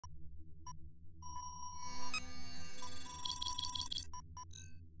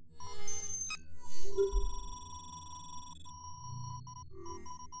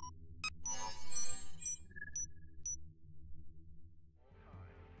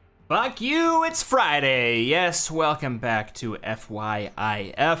Fuck you, it's Friday. Yes, welcome back to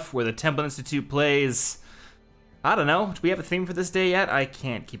FYIF, where the Templin Institute plays. I don't know, do we have a theme for this day yet? I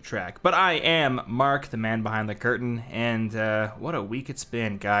can't keep track. But I am Mark, the man behind the curtain, and what a week it's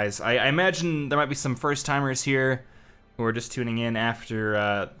been, guys. I imagine there might be some first-timers here who are just tuning in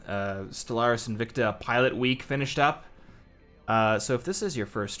after Stellaris Invicta Pilot Week finished up. So if this is your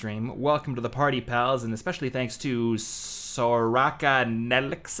first stream, welcome to the party, pals, and especially thanks to Soraka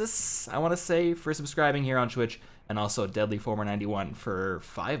Nelexis, I want to say, for subscribing here on Twitch, and also DeadlyFormer91 for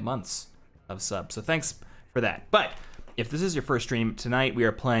 5 months of subs. So thanks for that. But if this is your first stream, tonight we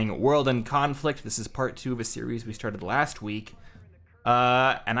are playing World in Conflict. This is part 2 of a series we started last week.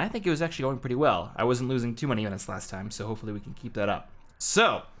 And I think it was actually going pretty well. I wasn't losing too many minutes last time, so hopefully we can keep that up.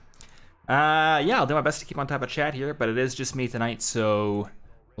 So, yeah, I'll do my best to keep on top of chat here, but it is just me tonight, so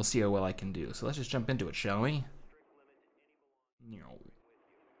we'll see how well I can do. So let's just jump into it, shall we?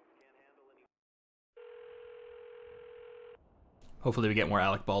 Hopefully we get more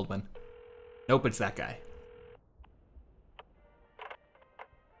Alec Baldwin. Nope, it's that guy.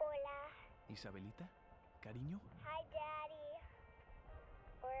 Hola. Isabelita, cariño. Hi, Daddy.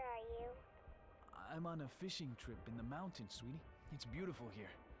 Where are you? I'm on a fishing trip in the mountains, sweetie. It's beautiful here.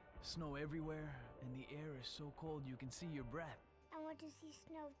 Snow everywhere, and the air is so cold you can see your breath. I want to see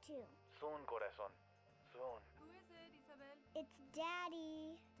snow too. Soon, corazón. Soon. Who is it, Isabel? It's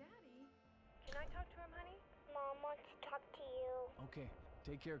Daddy. Daddy? Can I talk to him, honey? Mom wants to talk to you. Okay,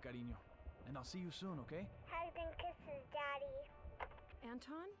 take care, cariño. And I'll see you soon, okay? Hugs and kisses, Daddy.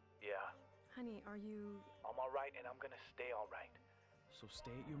 Anton? Yeah, Honey, are you... I'm alright and I'm gonna stay alright. So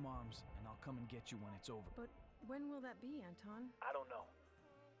stay at your mom's, and I'll come and get you when it's over. But when will that be, Anton? I don't know.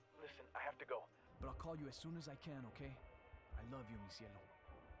 Listen, I have to go. But I'll call you as soon as I can, okay? I love you, mi cielo.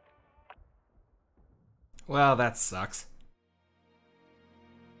 Well, that sucks.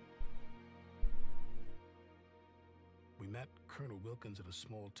 We met Colonel Wilkins at a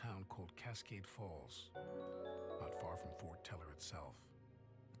small town called Cascade Falls, not far from Fort Teller itself.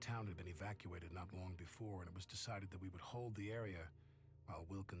 The town had been evacuated not long before, and it was decided that we would hold the area while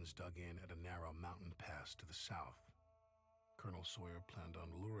Wilkins dug in at a narrow mountain pass to the south. Colonel Sawyer planned on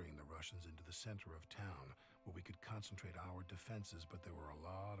luring the Russians into the center of town, where we could concentrate our defenses, but there were a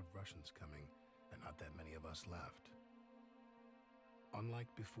lot of Russians coming, and not that many of us left. Unlike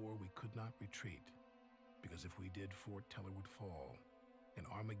before, we could not retreat, because if we did, Fort Teller would fall, and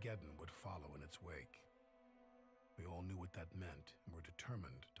Armageddon would follow in its wake. We all knew what that meant, and were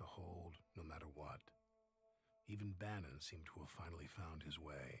determined to hold no matter what. Even Bannon seemed to have finally found his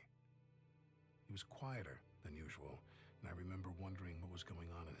way. He was quieter than usual, and I remember wondering what was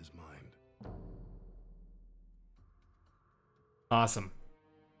going on in his mind. Awesome.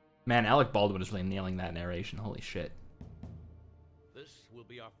 Man, Alec Baldwin is really nailing that narration. Holy shit. This will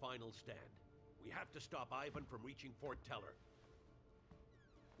be our final stand. We have to stop Ivan from reaching Fort Teller.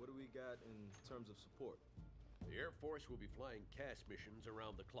 What do we got in terms of support? The Air Force will be flying CAS missions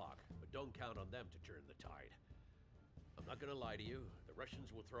around the clock, but don't count on them to turn the tide. I'm not gonna lie to you, the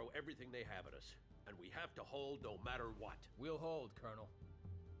Russians will throw everything they have at us, and we have to hold no matter what. We'll hold, Colonel.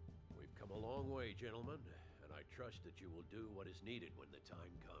 We've come a long way, gentlemen, and I trust that you will do what is needed when the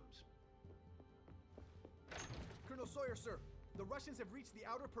time comes. Colonel Sawyer, sir, the Russians have reached the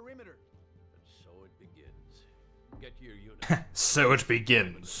outer perimeter. So it begins. Get your unit. So it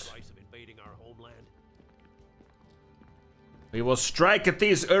begins. Price of invading our homeland. We will strike at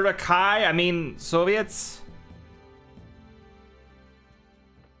these Soviets.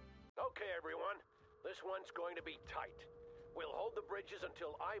 Okay, everyone. This one's going to be tight. We'll hold the bridges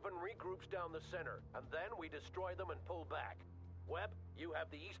until Ivan regroups down the center, and then we destroy them and pull back. Webb, you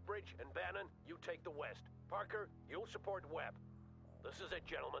have the east bridge, and Bannon, you take the west. Parker, you'll support Webb. This is it,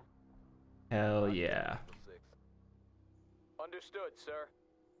 gentlemen. Hell yeah. Understood, sir.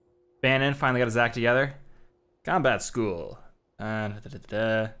 Bannon finally got his act together. Combat school.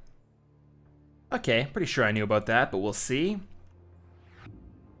 Okay, pretty sure I knew about that, but we'll see.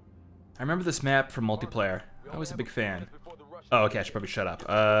 I remember this map from multiplayer. I was a big fan. Oh, okay, I should probably shut up.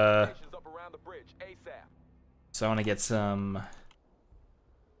 So I want to get some...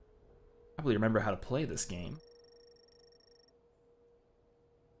 Probably remember how to play this game.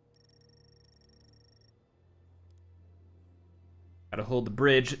 Gotta hold the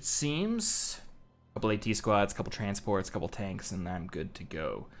bridge, it seems. A couple AT squads, a couple transports, a couple tanks, and I'm good to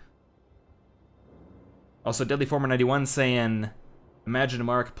go. Also, DeadlyFormer91 saying, imagine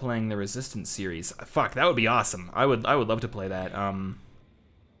Mark playing the Resistance series. Fuck, that would be awesome. I would love to play that.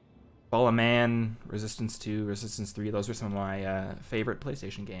 Fall of Man, Resistance 2, Resistance 3, those are some of my favorite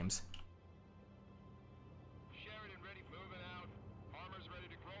PlayStation games. Sheridan ready, moving out. Armor's ready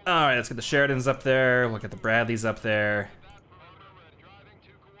to grow Alright, let's get the Sheridans up there. We'll get the Bradleys up there.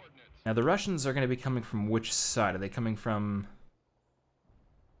 Now, the Russians are going to be coming from which side? Are they coming from...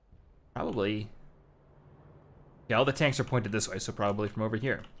 Probably... Yeah, all the tanks are pointed this way, so probably from over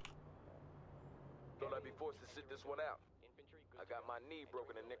here. Thought I'd be forced to sit this one out. I got my knee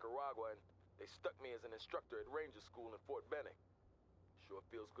broken in Nicaragua, and they stuck me as an instructor at Ranger School in Fort Benning. Sure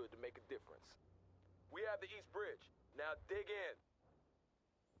feels good to make a difference. We have the East Bridge. Now dig in.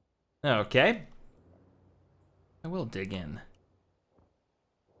 Okay. I will dig in.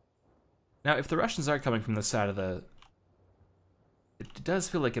 Now, if the Russians are coming from the side of the... It does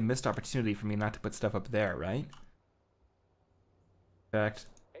feel like a missed opportunity for me not to put stuff up there, right? In fact...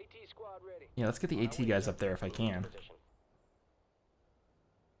 AT squad ready. Yeah, let's get the AT guys up there if I can.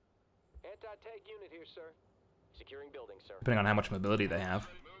 Anti-tank unit here, sir. Securing building, sir. Depending on how much mobility they have.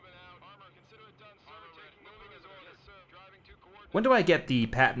 When do I get the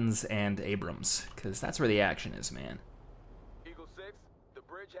Pattons and Abrams? Because that's where the action is, man. Eagle 6, the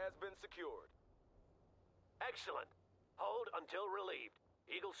bridge has been secured. Excellent. Hold until relieved.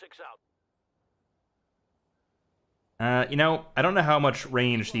 Eagle 6 out. You know, I don't know how much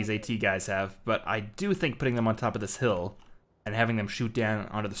range these AT guys have, but I do think putting them on top of this hill and having them shoot down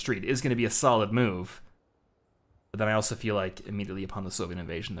onto the street is going to be a solid move. But then I also feel like immediately upon the Soviet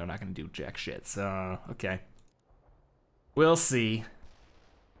invasion, they're not going to do jack shit, so, okay. We'll see.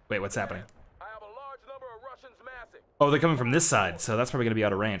 Wait, what's happening? I have a large number of Russians massing. Oh, they're coming from this side, so that's probably going to be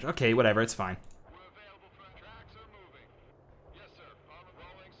out of range. Okay, whatever, it's fine.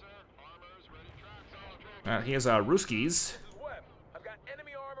 Here's our Ruskies. This is Webb. I've got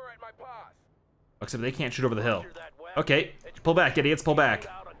enemy armor at my pass. Except they can't shoot over the hill. Okay, pull back, idiots, pull back.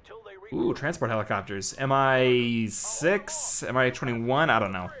 Ooh, transport helicopters. MI6? MI21? I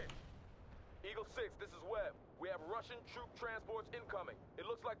don't know. Eagle 6, this is Webb. We have Russian troop transports incoming. It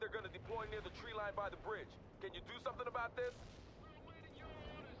looks like they're going to deploy near the tree line by the bridge. Can you do something about this?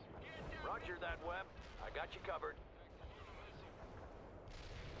 Roger that, Webb. I got you covered.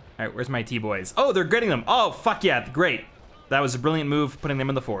 Alright, where's my T-boys? Oh, they're getting them! Oh, fuck yeah, great. That was a brilliant move, putting them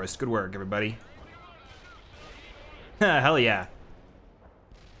in the forest. Good work, everybody. Hell yeah.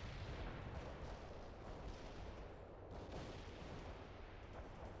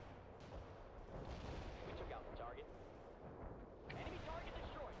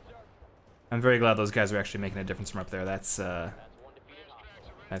 I'm very glad those guys are actually making a difference from up there. That's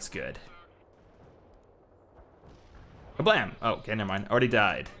good. Kablam! Oh, okay, never mind. Already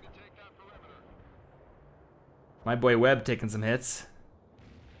died. My boy Webb taking some hits.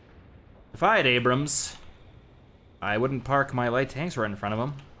 If I had Abrams, I wouldn't park my light tanks right in front of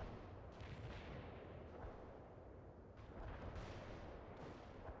him.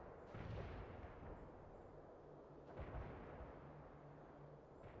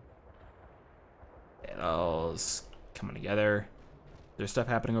 It all's coming together. There's stuff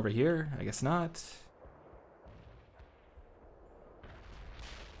happening over here? I guess not.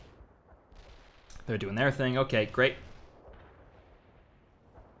 They're doing their thing. Okay, great.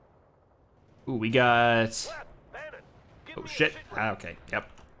 Ooh, we got... Oh, shit. Ah, okay, yep.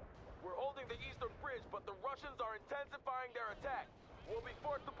 We're holding the eastern bridge, but the Russians are intensifying their attack. We'll be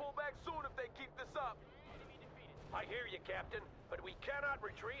forced to pull back soon if they keep this up. I hear you, Captain, but we cannot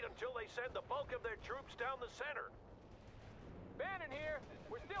retreat until they send the bulk of their troops down the center. Bannon here.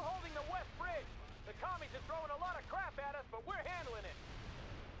 We're still holding the west bridge. The commies are throwing a lot of crap at us, but we're handling it.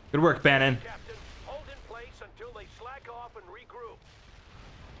 Good work, Bannon. Captain, hold in place until they slack off and regroup.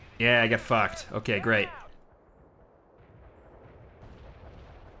 Yeah, I got fucked. Okay, great.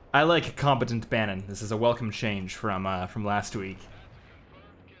 I like competent Bannon. This is a welcome change from last week.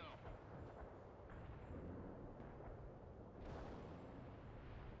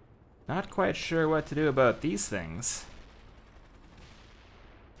 Not quite sure what to do about these things.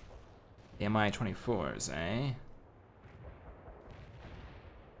 The MI-24s, eh?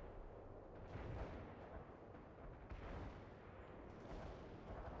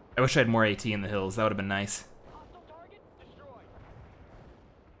 I wish I had more AT in the hills. That would have been nice.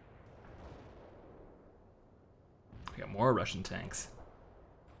 We got more Russian tanks.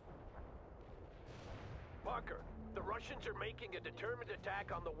 Parker, the Russians are making a determined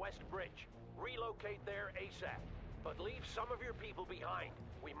attack on the west bridge. Relocate there ASAP, but leave some of your people behind.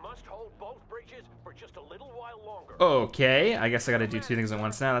 We must hold both bridges for just a little while longer. Okay, I guess I gotta do two things at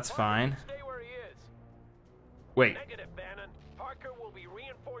once now. That's fine. Stay where he is. Wait. Negative, Bannon. Parker will be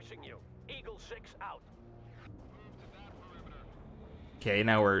reinforcing you. Eagle 6 out. Okay,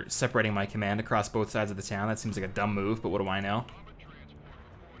 now we're separating my command across both sides of the town. That seems like a dumb move, but what do I know?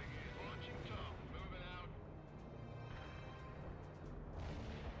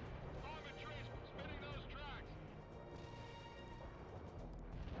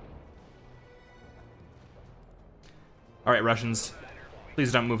 All right, Russians.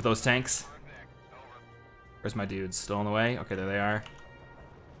 Please don't move those tanks. Where's my dudes? Still on the way? Okay, there they are.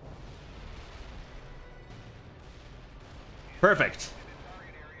 Perfect.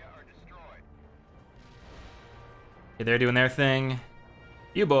 Okay, they're doing their thing.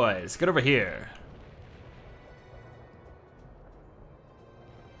 You boys, get over here.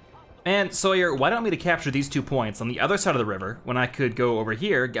 And Sawyer, why don't I want me to capture these 2 points on the other side of the river when I could go over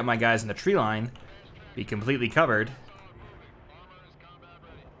here, get my guys in the tree line, be completely covered.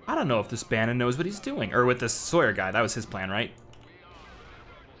 I don't know if this Bannon knows what he's doing. Or with this Sawyer guy, that was his plan, right?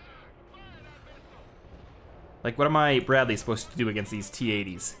 Like, what am I, Bradley, supposed to do against these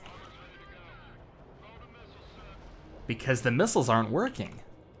T-80s? Because the missiles aren't working.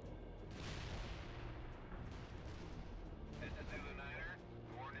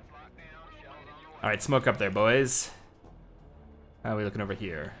 Alright, smoke up there, boys. How are we looking over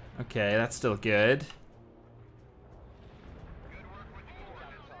here? Okay, that's still good.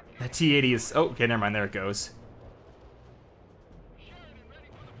 That T-80 is... Oh, okay, never mind. There it goes.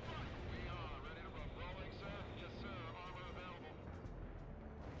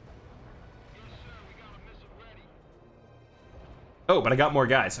 Oh, but I got more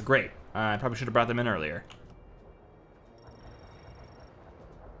guys, so great. I probably should have brought them in earlier.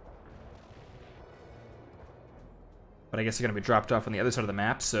 But I guess they're going to be dropped off on the other side of the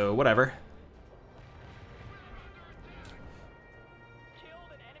map, so whatever.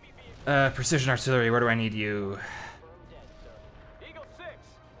 Precision artillery, where do I need you? Eagle 6,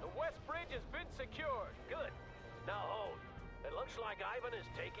 the west bridge has been secured. Good. Now hold. It looks like Ivan is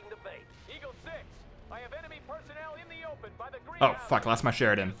taking the bait. Eagle 6, I have enemy personnel in the open by the green. Oh, fuck, lost my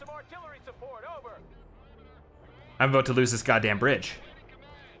Sheridan. Some artillery support, over. I'm about to lose this goddamn bridge.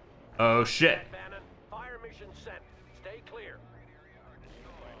 Oh, shit. Bannon, fire mission sent. Stay clear.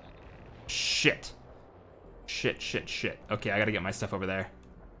 Shit. Shit, shit, shit. Okay, I gotta get my stuff over there.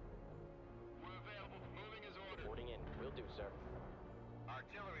 Reporting in. Will do, sir.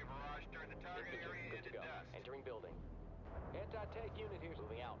 Artillery barrage turned the target area into dust. Entering building. Anti-tank unit here.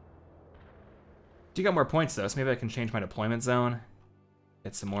 Moving out. You got more points though, so maybe I can change my deployment zone.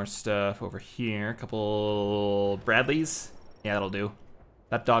 Get some more stuff over here. A couple Bradleys. Yeah, that'll do.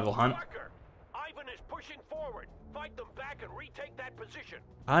 That dog will hunt. Parker, Ivan is pushing forward. Fight them back and retake that position.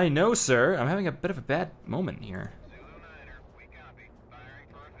 I know, sir. I'm having a bit of a bad moment here.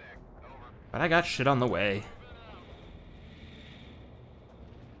 But I got shit on the way.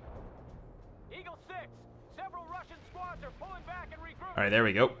 Eagle 6, several Russian squads are pulling back and regrouping. Alright, there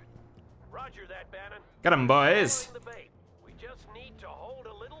we go. Roger that, Bannon. Got 'em, boys. Following the bait. We just need to hold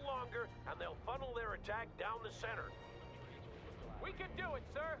a little longer, and they'll funnel their attack down the center. We can do it,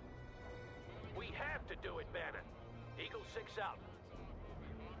 sir. We have to do it, Bannon. Eagle 6 out.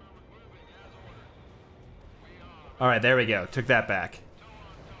 Alright, there we go. Took that back.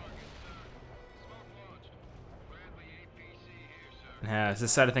 How's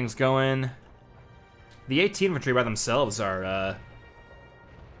this side of things going? The AT infantry by themselves are,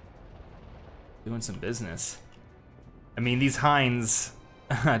 doing some business. I mean, these Hinds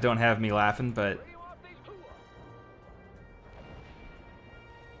don't have me laughing, but...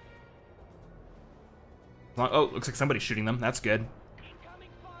 Oh, looks like somebody's shooting them. That's good.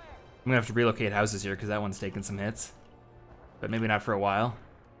 I'm gonna have to relocate houses here because that one's taking some hits. But maybe not for a while.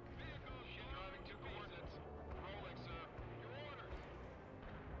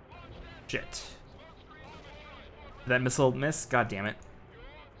 Shit. Did that missile miss? God damn it.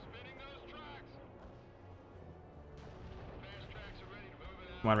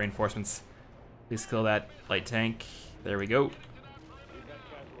 Come on, reinforcements. Please kill that light tank. There we go.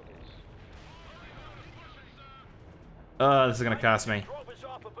 This is gonna cost me. Drove us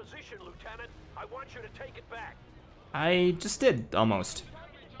off a position, Lieutenant. I want you to take it back. I just did, almost.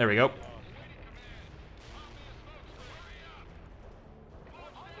 There we go.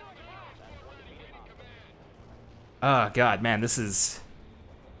 Oh, God, man, this is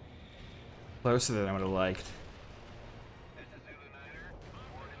closer than I would have liked.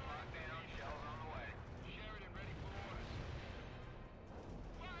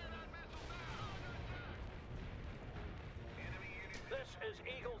 This is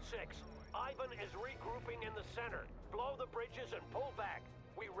Eagle 6. Ivan is regrouping in the center. Blow the bridges and pull back.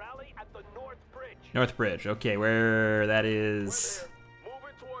 We rally at the North Bridge. North Bridge, okay, where that is...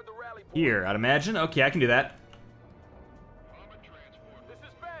 Moving toward the rally point. Here, I'd imagine. Okay, I can do that. This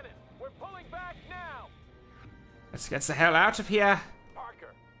is Bannon. We're pulling back now. Let's get the hell out of here.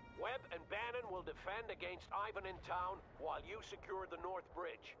 Parker, Webb and Bannon will defend against Ivan in town while you secure the North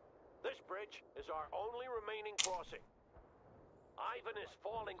Bridge. This bridge is our only remaining crossing. Ivan is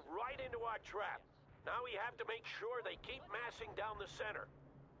falling right into our trap. Now we have to make sure they keep massing down the center.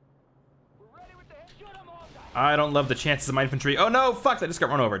 We're ready with the head. Shoot 'em all. I don't love the chances of my infantry. Oh no, fuck, I just got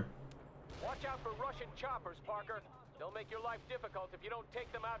run over. Watch out for Russian choppers, Parker. They'll make your life difficult if you don't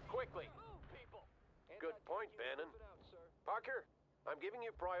take them out quickly. Good point, Bannon. Parker, I'm giving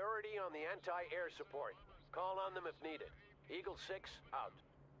you priority on the anti-air support. Call on them if needed. Eagle 6, out.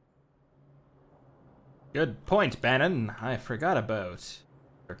 Good point, Bannon. I forgot about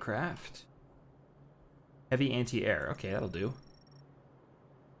aircraft. Heavy anti-air. Okay, that'll do.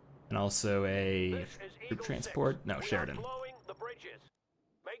 And also a This is troop Eagle transport. 6. No, We Sheridan. are blowing the bridges.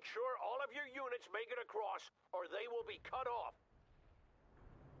 Make sure all of your units make it across, or they will be cut off.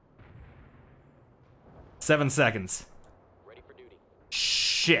 7 seconds. Ready for duty.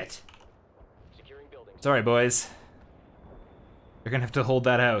 Shit. Securing buildings. Sorry, boys. You're gonna have to hold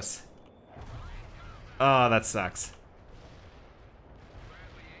that house. Oh, that sucks.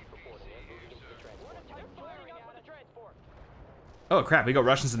 Oh crap, we got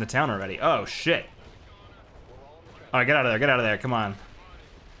Russians in the town already. Oh shit. Alright, get out of there, get out of there, come on.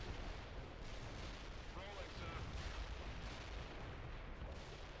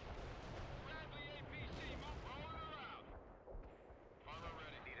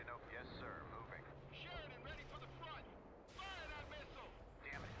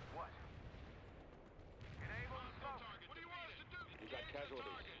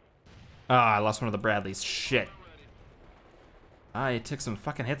 Ah, I lost one of the Bradleys. Shit. I took some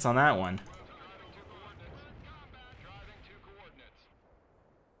fucking hits on that one.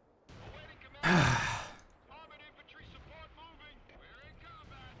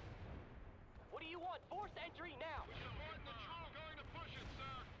 What do you want? Forced entry now.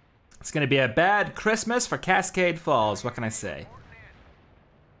 It's gonna be a bad Christmas for Cascade Falls. What can I say?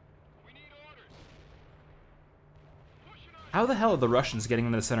 How the hell are the Russians getting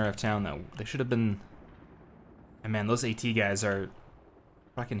into the center of town, though? They should have been... And man, those AT guys are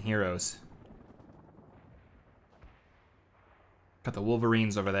fucking heroes. Got the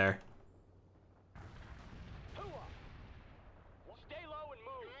Wolverines over there. Stay low and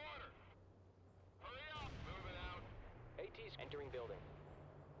move. Hurry up. Moving out. AT's entering building.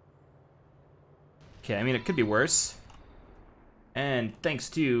 Okay, I mean, it could be worse. And thanks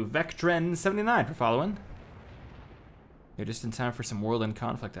to Vectren79 for following. You're just in time for some world and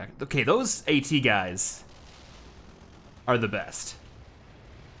conflict act. Okay, those AT guys are the best.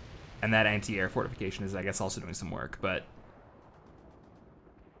 And that anti-air fortification is, I guess, also doing some work, but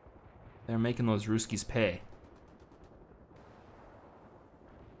they're making those Ruskies pay.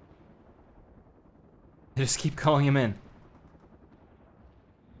 They just keep calling him in.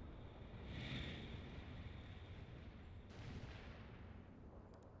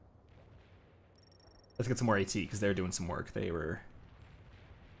 Let's get some more AT, because they're doing some work. They were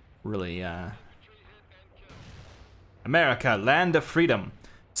really, America, land of freedom.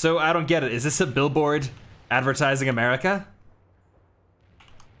 So, I don't get it. Is this a billboard advertising America?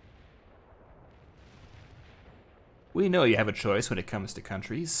 We know you have a choice when it comes to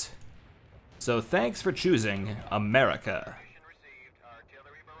countries. So, thanks for choosing America.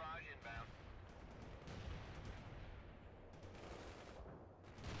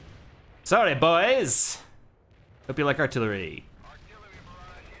 Sorry, boys. Hope you like artillery.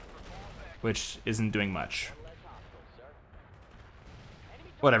 Which isn't doing much.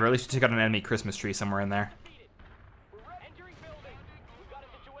 Whatever, at least you took out an enemy Christmas tree somewhere in there. Entering building. We've got a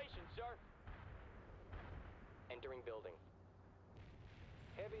situation, sir. Entering building.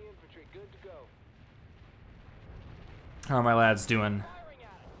 Heavy infantry, good to go. How are my lads doing?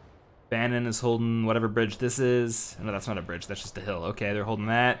 Bannon is holding whatever bridge this is. No, that's not a bridge, that's just a hill. Okay, they're holding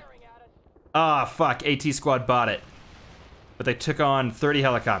that. Ah, fuck, AT squad bought it. But they took on 30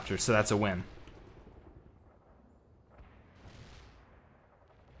 helicopters, so that's a win.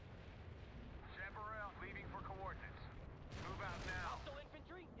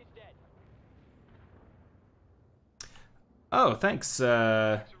 Oh, thanks,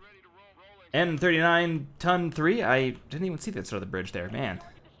 N39 ton 3. I didn't even see that sort of the bridge there, man.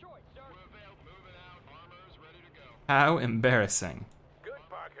 How embarrassing. Good,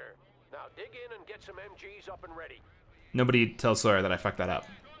 Parker. Now dig in and get some MGs up and ready. Nobody tell Sawyer that I fucked that up.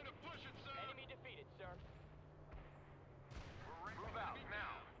 Enemy defeated, sir.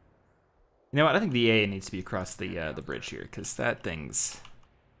 You know what? I think the A needs to be across the bridge here, because that thing's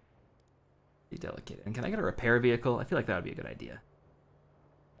be delicate. And can I get a repair vehicle? I feel like that would be a good idea.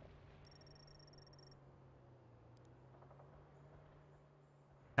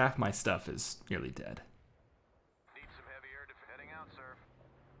 Half my stuff is nearly dead. Need some heavy air heading out, sir.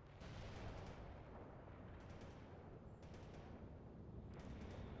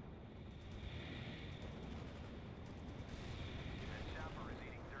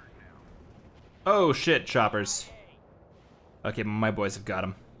 Oh shit, choppers. Okay, my boys have got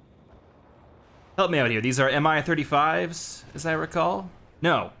him. Help me out here. These are MI-35s, as I recall.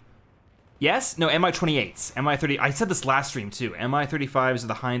 No. Yes? No, MI-28s. MI-30. I said this last stream too. MI-35s are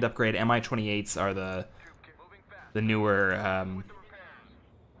the high-end upgrade. MI-28s are the newer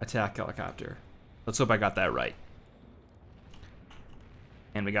attack helicopter. Let's hope I got that right.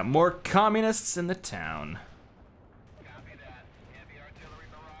 And we got more communists in the town. Copy that. Heavy artillery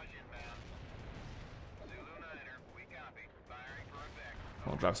barrage inbound. Zulu Niner, we copy. Firing for effect.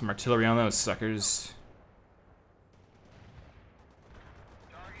 We'll drop some artillery on those suckers.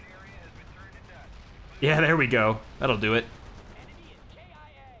 Target area has been turned to dust. Yeah, there we go. That'll do it. Enemy is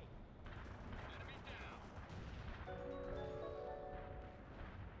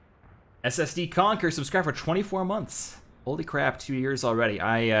KIA. SSD Conquer, subscribe for 24 months. Holy crap, 2 years already.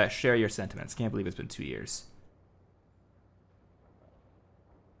 I share your sentiments. Can't believe it's been 2 years.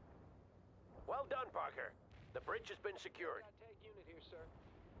 Well done, Parker. The bridge has been secured. Take unit here, sir.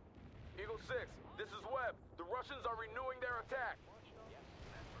 Eagle 6, this is Webb. The Russians are renewing their attack.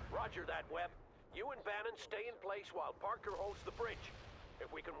 Roger that, Webb. You and Bannon stay in place while Parker holds the bridge.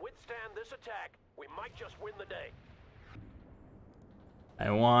 If we can withstand this attack, we might just win the day. I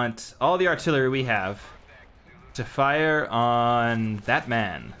want all the artillery we have to fire on that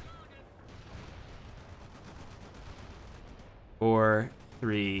man. 4,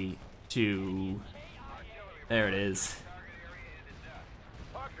 3, 2. There it is.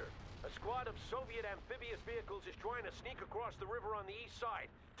 Parker, a squad of Soviet amphibious vehicles is trying to sneak across the river on the east side.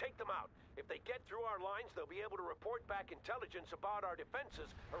 Take them out. If they get through our lines, they'll be able to report back intelligence about our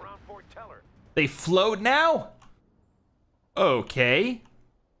defenses around Fort Teller. They float now? Okay.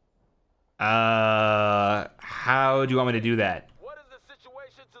 How do you want me to do that? What is the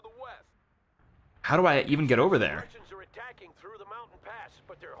situation to the west? How do I even get over The there? Russians are attacking through the mountain pass,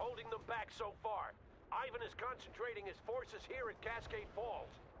 but they're holding them back so far. Ivan is concentrating his forces here at Cascade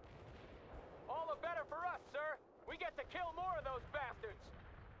Falls. All the better for us, sir. We get to kill more of those bastards.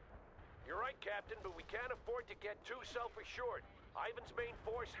 You're right, Captain, but we can't afford to get too self-assured. Ivan's main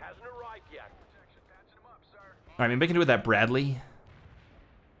force hasn't arrived yet. Alright, maybe I can do with that Bradley.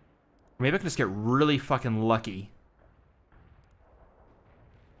 Maybe I can just get really fucking lucky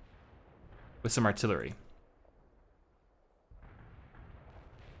with some artillery.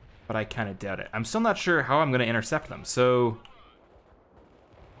 But I kind of doubt it. I'm still not sure how I'm going to intercept them, so...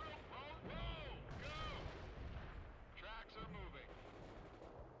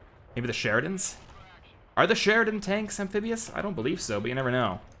 Maybe the Sheridans? Are the Sheridan tanks amphibious? I don't believe so, but you never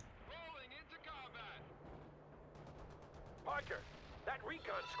know. Parker, that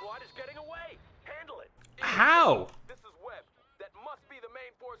recon squad is getting away. Handle it. How? This is Webb. That must be the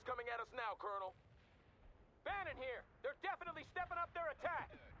main force coming at us now, Colonel. Bannon here. They're definitely stepping up their attack.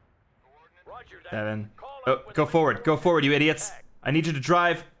 Roger that. 7. Call Oh, out when go the forward. Go forward, you idiots. attack. I need you to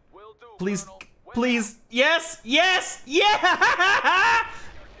drive. Will do, Please, Colonel. please. Yes, yes, yeah!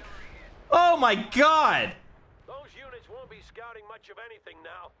 Oh my god! Those units won't be scouting much of anything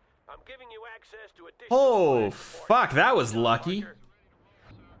now. I'm giving you access to additional Oh, fire support. fuck, that was lucky. Parker.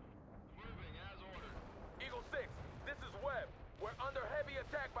 Eagle 6, this is Webb. We're under heavy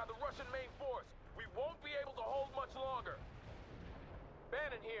attack by the Russian main force. We won't be able to hold much longer.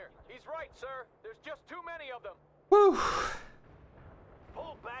 Bannon here. He's right, sir. There's just too many of them. Whew.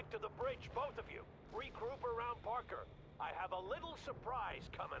 Pull back to the bridge, both of you. Regroup around Parker. I have a little surprise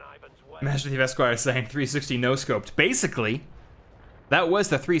coming Ivan's way. Master Chief Esquire saying 360 no-scoped. Basically, that was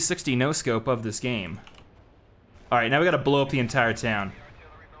the 360 no-scope of this game. Alright, now we gotta blow up the entire town.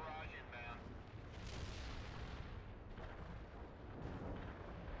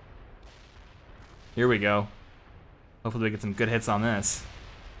 Here we go. Hopefully we get some good hits on this.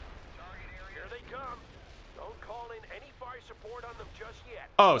 Here they come. Don't call in any fire support on them just yet.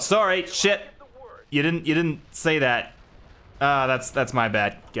 Oh, sorry, shit. Get the word. You didn't say that. That's my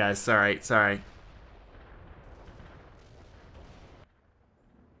bad, guys. Sorry.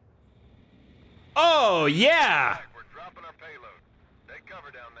 Oh, yeah! We're dropping our payload. Take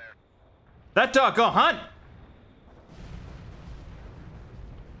cover down there. That doggone hunt!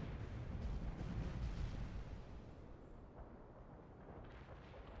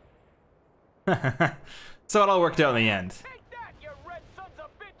 So it all worked out in the end. Take that, you red sons of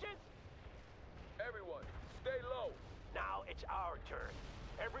bitches! Everyone, stay low. Now it's our turn.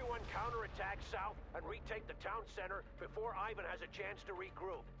 Everyone counterattack south and retake the town center before Ivan has a chance to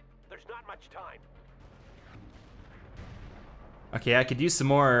regroup. There's not much time. Okay, I could use some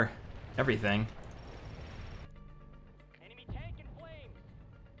more everything. Enemy tank in flames.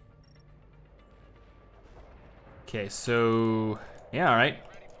 Okay, so... Yeah, alright.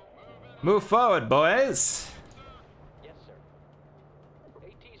 Move forward, boys. Yes, sir.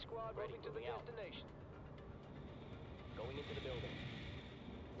 AT squad moving to the destination. Going into the building.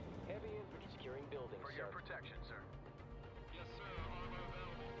 Heavy infantry securing buildings, For sir. your protection, sir. Yes, sir. Armor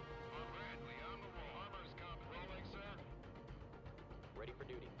available. Bradley on the wall. Armor's rolling, sir. Ready for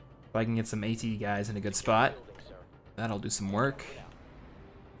duty. If I can get some AT guys in a good spot, Building, sir. that'll do some work.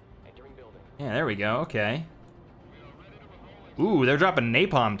 Entering building. Yeah, there we go. Okay. Ooh, they're dropping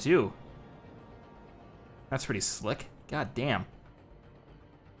napalm too. That's pretty slick. God damn.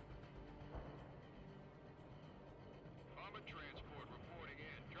 Armored transport reporting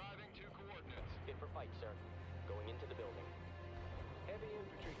in. Driving to coordinates. Fit for fight, sir. Going into the building. Heavy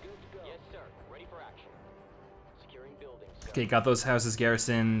infantry good to go. Yes, sir. Ready for action. Securing buildings, sir. Okay, got those houses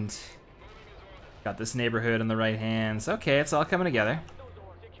garrisoned. Got this neighborhood in the right hands. Okay, it's all coming together.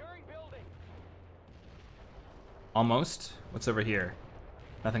 Securing building. Almost. What's over here?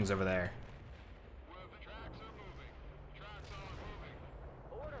 Nothing's over there.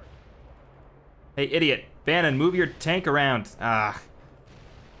 Hey, idiot. Bannon, move your tank around. Ah.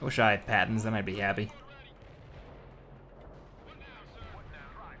 I wish I had patents, then I'd be happy.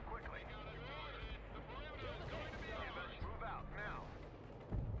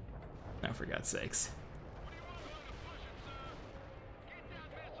 Oh, for God's sakes.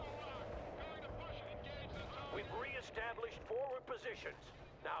 We've re-established forward positions.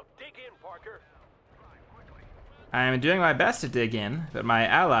 Now dig in, Parker. I am doing my best to dig in, but my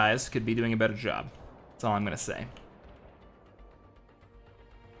allies could be doing a better job. That's all I'm gonna say.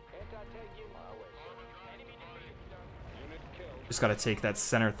 Just gotta take that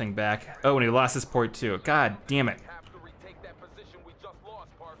center thing back. Oh, and he lost his port too. God damn it. Have to retake that position we just lost,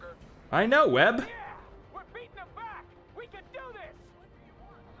 Parker. I know, Webb. Yeah! We're beating them back! We can do this!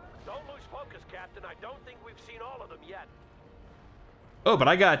 Don't lose focus, Captain. I don't think we've seen all of them yet. Oh, but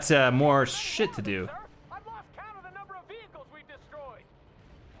I got more shit to do. Sir, I've lost count of the number of vehicles we destroyed.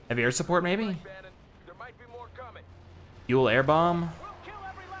 Heavy air support, maybe? Bannon, there might be more coming. Fuel air bomb? We'll kill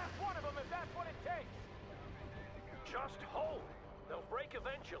every last one of them if that's what it takes. Just hold. They'll break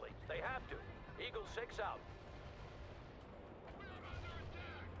eventually. They have to. Eagle 6 out.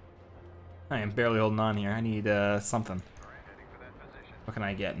 I am barely holding on here. I need something. What can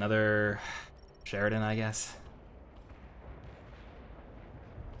I get? Another Sheridan, I guess.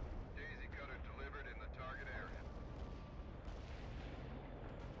 Daisy cutter delivered in the target area.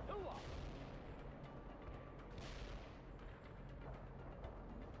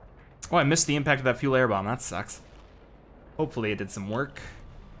 Oh, I missed the impact of that fuel air bomb. That sucks. Hopefully it did some work.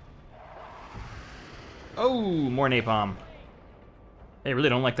 Oh, more napalm. They really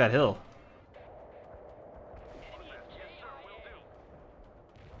don't like that hill.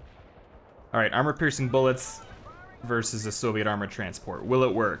 Alright, armor-piercing bullets versus a Soviet armored transport. Will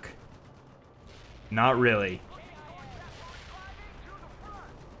it work? Not really.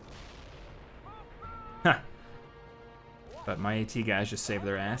 Huh. But my AT guys just saved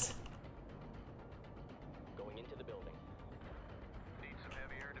their ass. Going into the building. Need some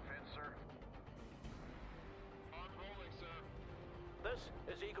heavy air defense, sir? On rolling, sir.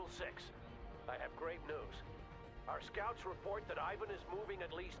 This is Eagle 6. I have great news. Our scouts report that Ivan is moving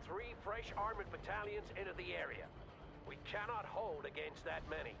at least 3 fresh armored battalions into the area. We cannot hold against that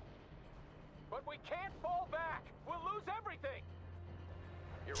many. But we can't fall back! We'll lose everything!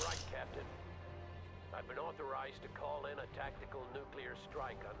 You're right, Captain. I've been authorized to call in a tactical nuclear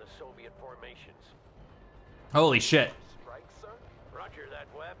strike on the Soviet formations. Holy shit. Strike, sir? Roger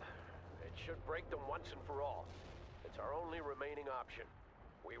that, Webb. It should break them once and for all. It's our only remaining option.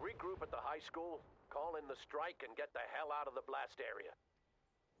 We regroup at the high school, call in the strike, and get the hell out of the blast area.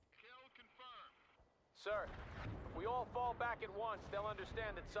 Kill confirmed. Sir, if we all fall back at once, they'll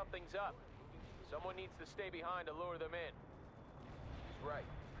understand that something's up. Someone needs to stay behind to lure them in. He's right.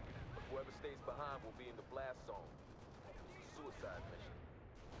 But whoever stays behind will be in the blast zone. It's a suicide mission.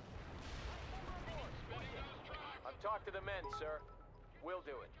 I've talked to the men, sir. We'll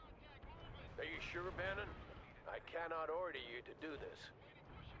do it. Are you sure, Bannon? I cannot order you to do this.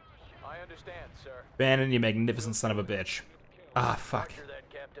 I understand, sir. Bannon, you magnificent son of a bitch. Ah, fuck. Roger that,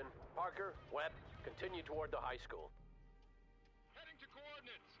 Captain. Parker, Webb, continue toward the high school. Heading to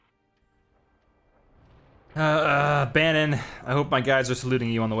coordinates. Bannon, I hope my guys are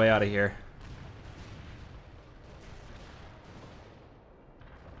saluting you on the way out of here.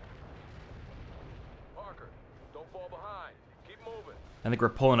 Parker, don't fall behind. Keep moving. I think we're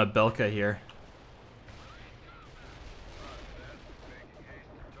pulling a Belka here.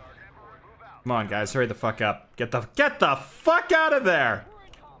 Come on, guys, hurry the fuck up. Get the fuck out of there!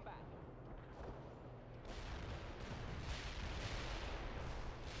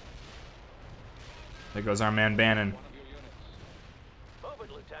 There goes our man Bannon. Move it,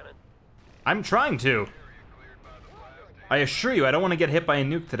 Lieutenant. I'm trying to. I assure you, I don't want to get hit by a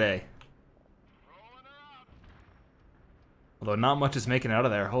nuke today. Although not much is making it out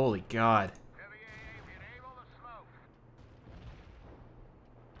of there. Holy God.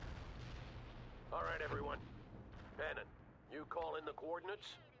 All right, everyone. Bannon, you call in the coordinates,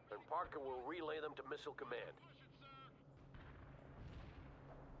 and Parker will relay them to Missile Command.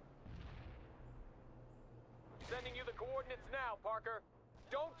 Sending you the coordinates now, Parker.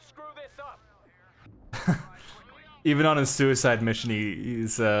 Don't screw this up. Even on his suicide mission,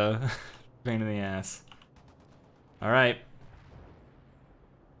 he's pain in the ass. All right.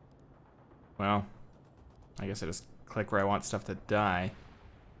 Well, I guess I just click where I want stuff to die.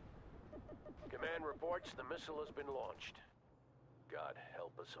 Command reports the missile has been launched. God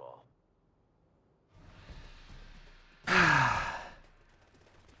help us all.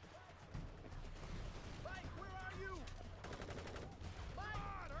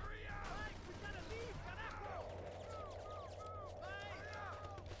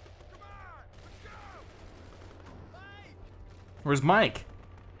 Where's Mike?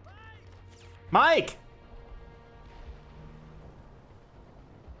 Mike!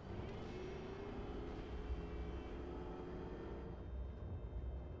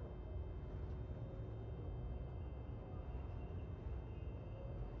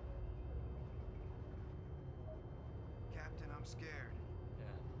 Captain, I'm scared. Yeah.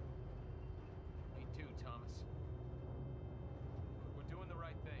 Me too, Thomas. We're doing the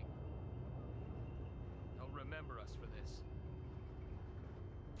right thing. They'll remember us for this.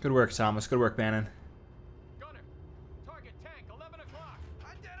 Good work, Thomas. Good work, Bannon. Gunner, target tank, 11 o'clock.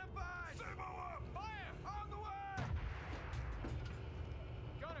 Identified! Servo up! Fire! On the way!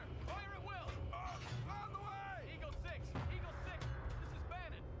 Gunner, fire at will. On the way! Eagle 6, Eagle 6, this is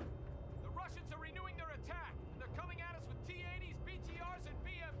Bannon. The Russians are renewing their attack, and they're coming at us with T-80s, BTRs, and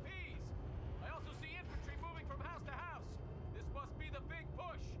BMPs. I also see infantry moving from house to house. This must be the big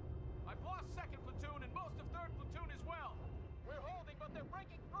push. I've lost 2nd platoon and most of 3rd platoon as well. We're holding, but they're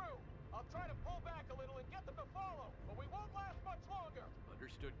breaking through. I'll try to pull back a little and get them to follow, but we won't last much longer.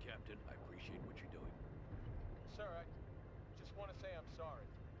 Understood, Captain. I appreciate what you're doing. Sir, I just want to say I'm sorry.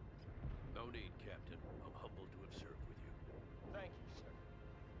 No need, Captain. I'm humbled to have served with you. Thank you, sir.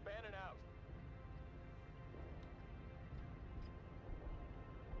 Bannon out.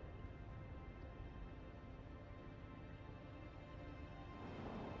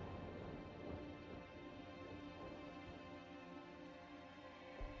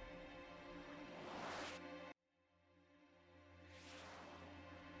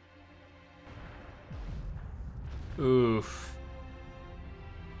 Oof.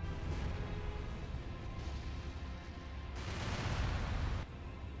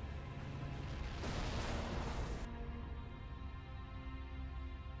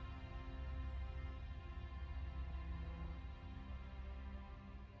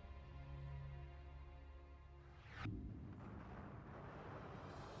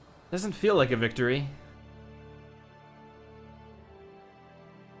 Doesn't feel like a victory.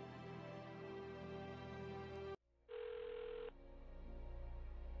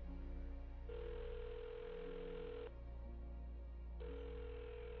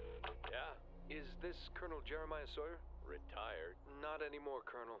 Yeah? Is this Colonel Jeremiah Sawyer? Retired. Not anymore,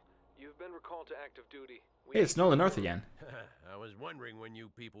 Colonel. You've been recalled to active duty. Hey, it's Nolan North again. I was wondering when you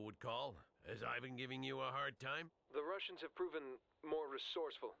people would call. Has Ivan giving you a hard time? The Russians have proven more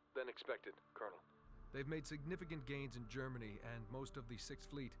resourceful than expected, Colonel. They've made significant gains in Germany, and most of the 6th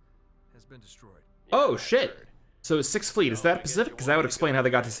Fleet has been destroyed. Oh, shit. So 6th Fleet, is that Pacific? Because that would explain how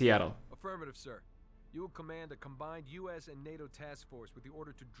they got to Seattle. Affirmative, sir. You will command a combined U.S. and NATO task force with the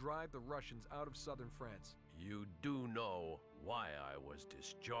order to drive the Russians out of southern France. You do know why I was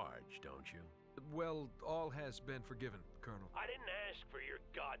discharged, don't you? Well, all has been forgiven, Colonel. I didn't ask for your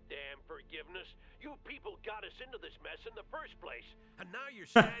goddamn forgiveness. You people got us into this mess in the first place. And now you're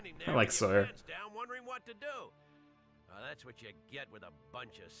standing there I like with your Sawyer. pants down wondering what to do. That's what you get with a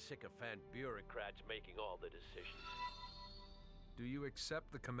bunch of sycophant bureaucrats making all the decisions. Do you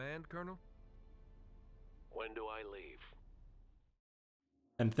accept the command, Colonel? When do I leave?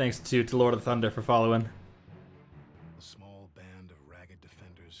 And thanks to Lord of Thunder for following. A small band of ragged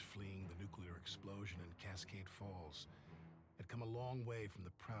defenders fleeing the nuclear explosion in Cascade Falls had come a long way from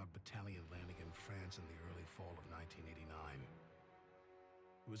the proud battalion landing in France in the early fall of 1989.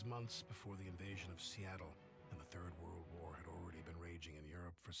 It was months before the invasion of Seattle, and the Third World War had already been raging in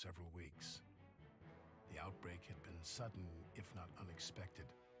Europe for several weeks. The outbreak had been sudden, if not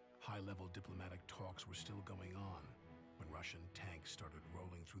unexpected. High-level diplomatic talks were still going on when Russian tanks started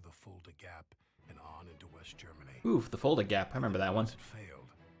rolling through the Fulda Gap and on into West Germany. Oof, the Fulda Gap. I remember that one. It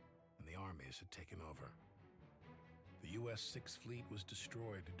failed, and the armies had taken over. The U.S. Sixth Fleet was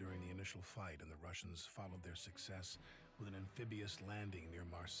destroyed during the initial fight, and the Russians followed their success with an amphibious landing near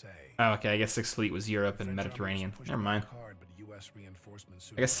Marseille. Oh, okay, I guess Sixth Fleet was Europe and Mediterranean. Never mind. Hard, but US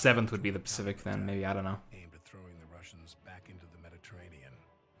reinforcements I guess 7th would be the Pacific then, maybe, I don't know. Aimed at throwing the Russians back into the Mediterranean.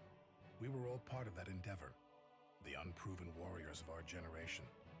 We were all part of that endeavor, the unproven warriors of our generation,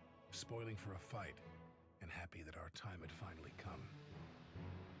 spoiling for a fight and happy that our time had finally come.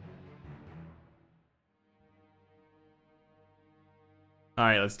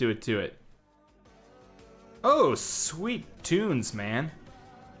 Alright, let's do it to it. Oh, sweet tunes, man.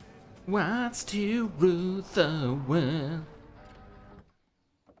 What's to rule the world?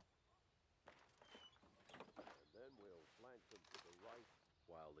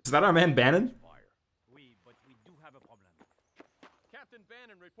 Is that our man Bannon? Oui, but we do have a problem. Captain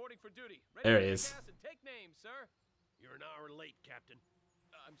Bannon reporting for duty. There he is. And take names, sir. You're an hour late, Captain.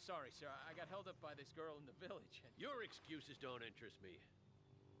 I'm sorry, sir. I got held up by this girl in the village. Your excuses don't interest me.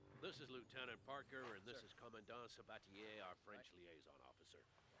 This is Lieutenant Parker, and this is Commandant Sabatier, our French liaison officer.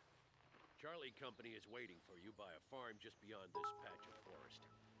 Charlie Company is waiting for you by a farm just beyond this patch of forest.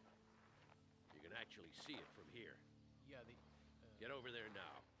 You can actually see it from here. Yeah, Get over there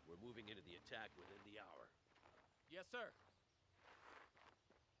now. We're moving into the attack within the hour. Yes, sir.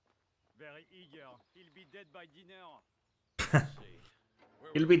 Very eager. He'll be dead by dinner.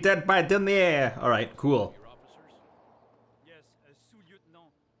 He'll be dead by dinner. Alright, cool. Your officers? Yes, sous-lieutenant.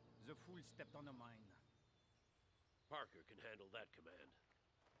 The fool stepped on a mine. Parker can handle that command.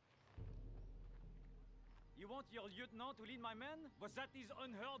 You want your lieutenant to lead my men? But that is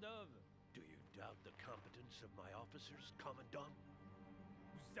unheard of. Do you doubt the competence of my officers, Commandant?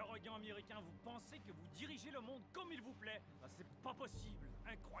 Vous arrogants américains, vous pensez que vous dirigez le monde comme il vous plaît? Ah, c'est pas possible.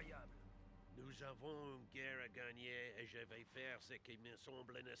 Incroyable. Nous avons une guerre à gagner et je vais faire ce qui me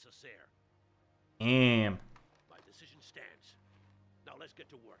semble nécessaire. Damn. My decision stands. Now let's get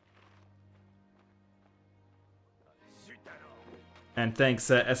to work. And thanks,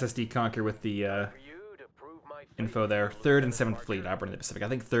 SSD Conquer, with the info there. 3rd and 7th Fleet operating in the Pacific. I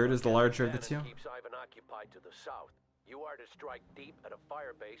think 3rd is the larger of the two. Keeps Ivan occupied to the south. You are to strike deep at a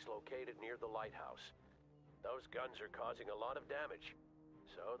fire base located near the lighthouse. Those guns are causing a lot of damage.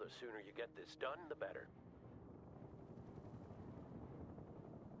 So the sooner you get this done, the better.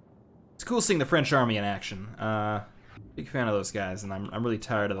 It's cool seeing the French army in action. Big fan of those guys, and I'm really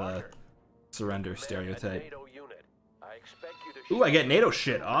tired of the surrender stereotype. Ooh, I get NATO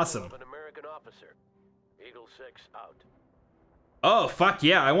shit. Awesome. An American officer. Eagle 6 out. Oh, fuck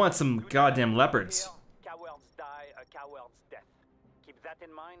yeah. I want some goddamn leopards. Cowards die a coward's death. Keep that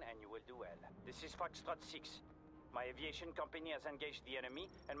in mind and you will do well. This is Foxtrot 6. My aviation company has engaged the enemy,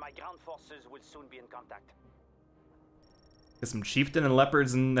 and my ground forces will soon be in contact. Get some chieftain and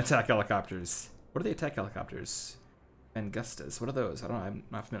leopards and attack helicopters. What are the attack helicopters? Angustas. What are those? I don't know. I'm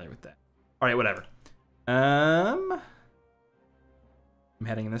not familiar with that. Alright, whatever. I'm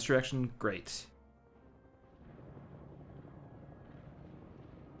heading in this direction. Great.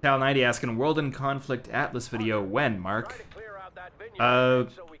 Tal90 asking, World in Conflict Atlas video when, Mark? I'd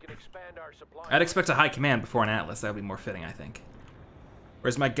expect a high command before an Atlas. That would be more fitting, I think.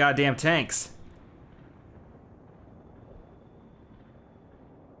 Where's my goddamn tanks?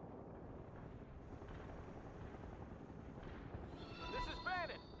 This is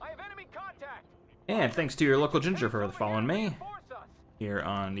Bannon. I have enemy contact. And thanks to your local ginger for following me here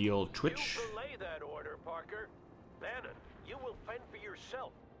on the old Twitch. You belay that order, Parker. Bannon, you will fend for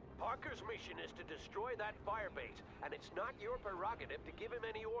yourself. Parker's mission is to destroy that firebase, and it's not your prerogative to give him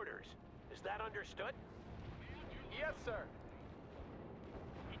any orders. Is that understood? Yes, sir.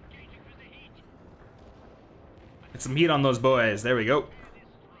 Get some heat on those boys. There we go.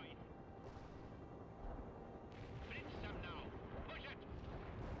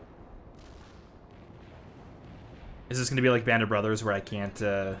 Is this going to be like Band of Brothers where I can't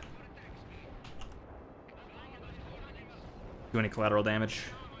do any collateral damage?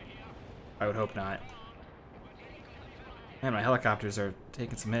 I would hope not. Man, my helicopters are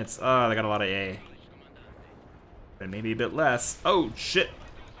taking some hits. Oh, they got a lot of A. But maybe a bit less. Oh, shit.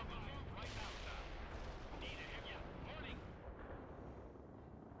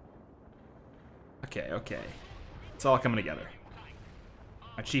 Okay, okay. It's all coming together.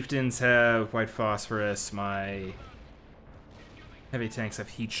 My chieftains have white phosphorus. My heavy tanks have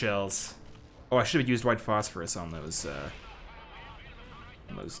heat shells. Oh, I should have used white phosphorus on those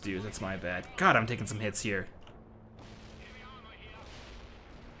dudes. That's my bad. God, I'm taking some hits here.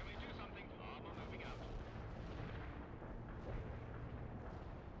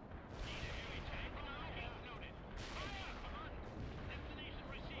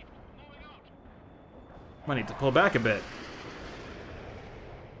 I need to pull back a bit.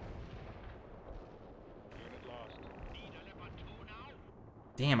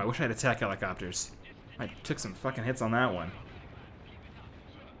 Damn, I wish I had attack helicopters. I took some fucking hits on that one.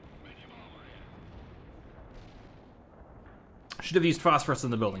 Should have used phosphorus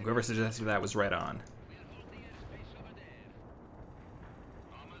in the building. Whoever suggested that was right on.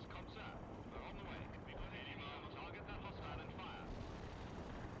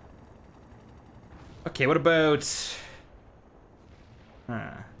 Okay, what about...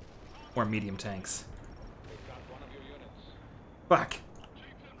 more medium tanks. Fuck.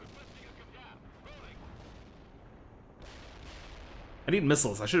 I need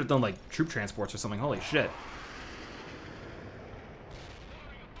missiles. I should have done, like, troop transports or something. Holy shit.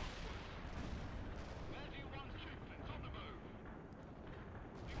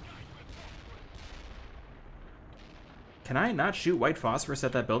 Can I not shoot white phosphorus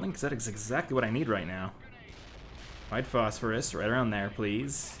at that building? Because that is exactly what I need right now. White phosphorus, right around there,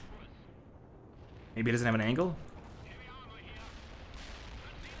 please. Maybe it doesn't have an angle?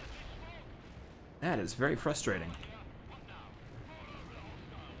 That is very frustrating.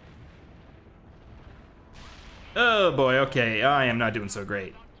 Oh boy, okay, I am not doing so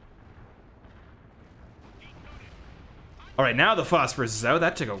great. Alright, now the phosphorus is out.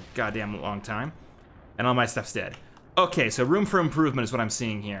 That took a goddamn long time. And all my stuff's dead. Okay, so room for improvement is what I'm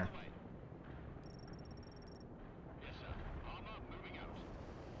seeing here.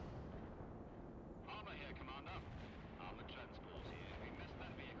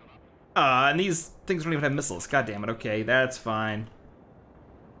 And these things don't even have missiles. God damn it, okay, that's fine.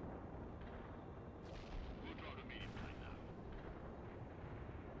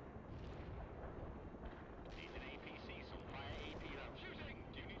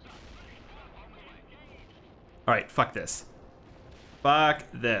 Alright, fuck this. Fuck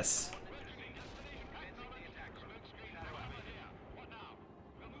this.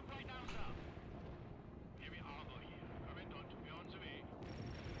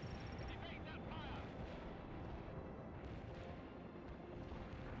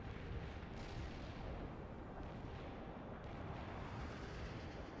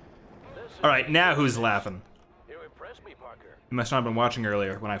 Alright, now who's laughing? You impressed me, Parker. You must not have been watching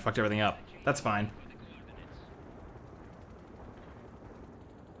earlier when I fucked everything up. That's fine.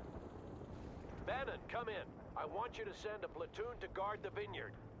 Bannon, come in. I want you to send a platoon to guard the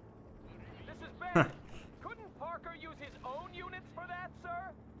vineyard. This is Bannon. Couldn't Parker use his own units for that, sir?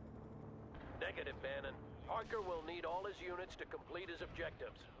 Negative, Bannon. Parker will need all his units to complete his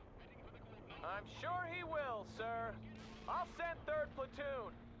objectives. I'm sure he will, sir. I'll send 3rd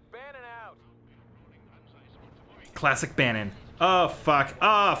platoon. Bannon out. Classic Bannon. Oh, fuck.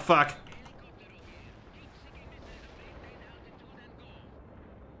 Oh, fuck.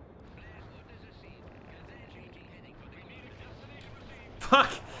 Fuck.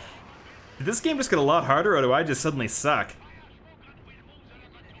 Did this game just get a lot harder, or do I just suddenly suck?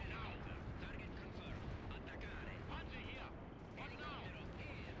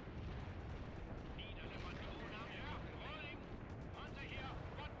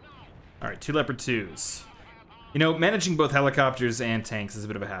 Alright, 2 Leopard 2s. You know, managing both helicopters and tanks is a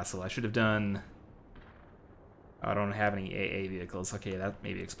bit of a hassle. I should have done... Oh, I don't have any AA vehicles. Okay, that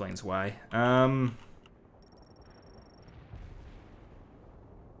maybe explains why.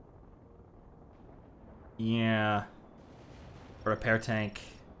 Yeah. A repair tank.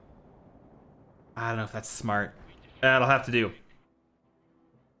 I don't know if that's smart. That'll have to do.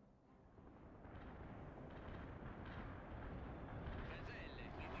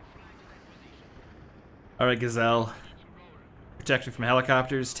 Alright, Gazelle. Protection from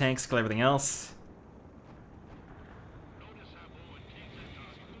helicopters, tanks, kill everything else.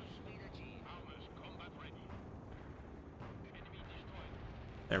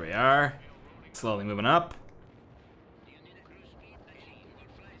 There we are. Slowly moving up.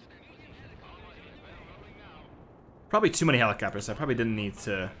 Probably too many helicopters. I probably didn't need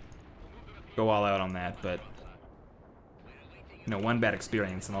to go all out on that, but... You know, one bad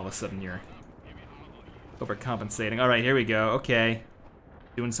experience and all of a sudden you're overcompensating. Alright, here we go. Okay.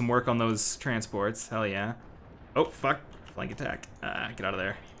 Doing some work on those transports. Hell yeah. Oh, fuck. Flank attack. Get out of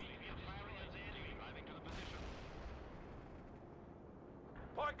there.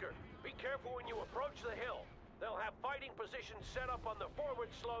 Parker, be careful when you approach the hill. They'll have fighting positions set up on the forward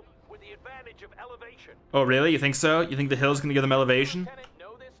slope with the advantage of elevation. Oh, really? You think so? You think the hill's gonna give them elevation?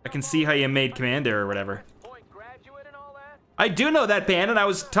 I can see how you made command there or whatever. I do know that, Bandit. I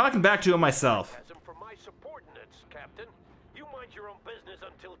was talking back to him myself. For my subordinates, Captain. You mind your own business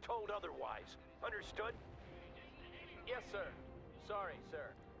until told otherwise. Understood? Yes, sir. Sorry, sir.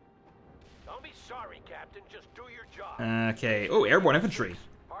 Don't be sorry, Captain. Just do your job. Okay. Oh, airborne infantry.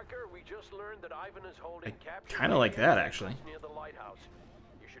 Parker, we just learned that Ivan is holding captured Kind of like that, actually. near the lighthouse.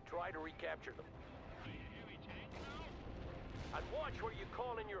 You should try to recapture them. And watch where you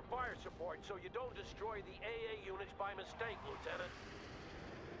call in your fire support so you don't destroy the AA units by mistake, Lieutenant.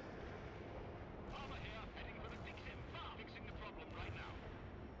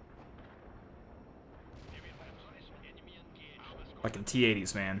 Fucking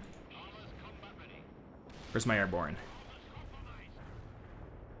T-80s, man. Where's my airborne?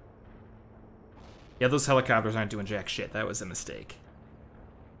 Yeah, those helicopters aren't doing jack shit. That was a mistake.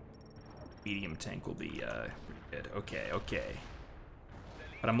 Medium tank will be pretty good. Okay, okay.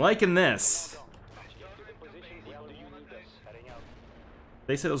 But I'm liking this.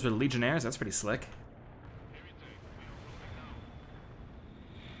 They said those were Legionnaires. That's pretty slick.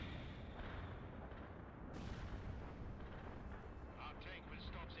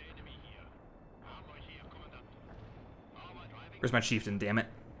 Where's my chieftain, damn it?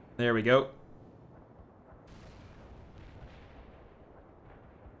 There we go.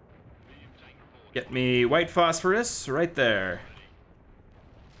 Get me white phosphorus right there.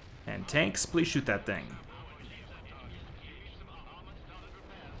 And tanks, please shoot that thing.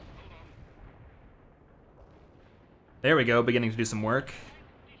 There we go, beginning to do some work.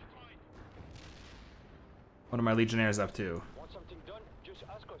 What are my Legionnaires up to?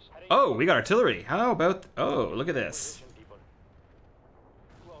 Oh, we got artillery. How about... Oh, look at this.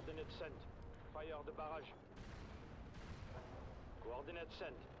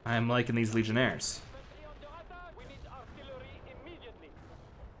 I'm liking these Legionnaires.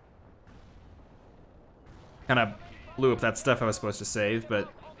 Kind of blew up that stuff I was supposed to save,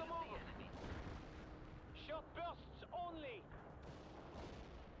 but...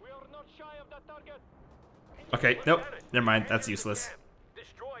 Okay, nope. Never mind, that's useless.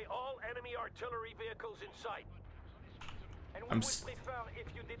 Destroy all enemy artillery vehicles in sight. And we would prefer if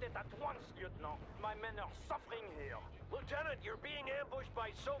you did it at once, Lieutenant. My men are suffering here. Lieutenant, you're being ambushed by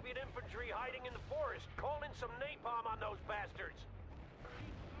Soviet infantry hiding in the forest. Call in some napalm on those bastards.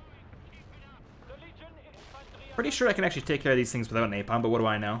 Pretty sure I can actually take care of these things without napalm, but what do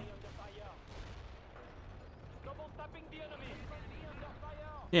I know?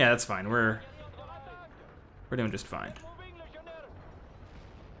 Yeah, that's fine. We're doing just fine.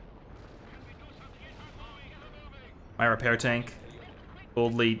 My repair tank,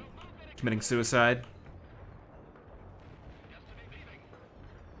 boldly committing suicide.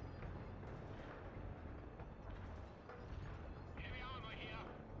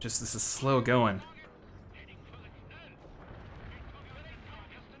 Just this is slow going.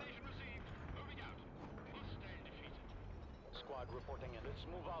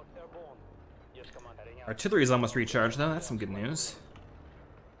 Artillery is almost recharged though, that's some good news.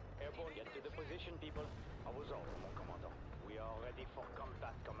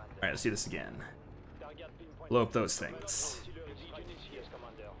 Alright, let's do this again. Blow up those things.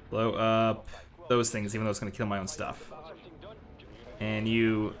 Blow up those things, even though it's gonna kill my own stuff. And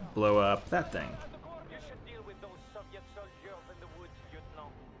you blow up that thing. You should deal with those Soviet soldiers in the woods,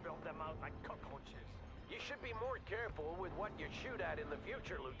 Lieutenant. Burn them out like cockroaches. You should be more careful with what you shoot at in the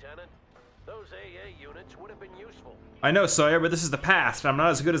future, Lieutenant. Those AA units would have been useful. I know, Sawyer, but this is the past. I'm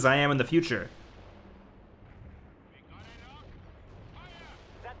not as good as I am in the future.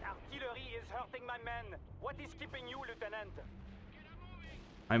 That artillery is hurting my men. What is keeping you, Lieutenant?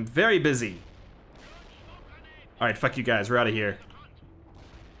 I'm very busy. Alright, fuck you guys. We're out of here.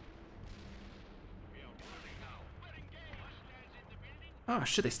 Oh,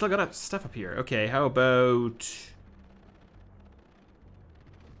 shit. They still got stuff up here. Okay, how about...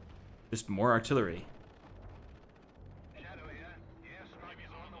 just more artillery.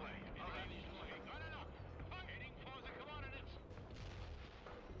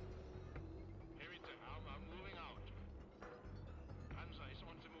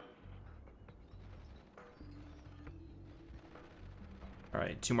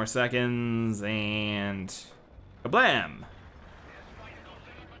 Alright, 2 more seconds, and... kablam!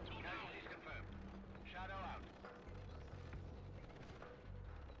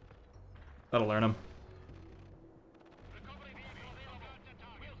 That'll learn him.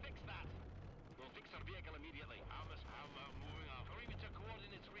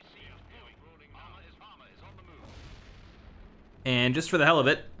 And just for the hell of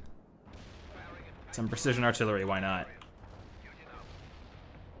it, some precision artillery, why not?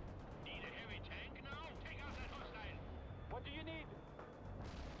 What do you need?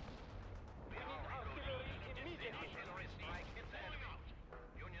 We need artillery immediately.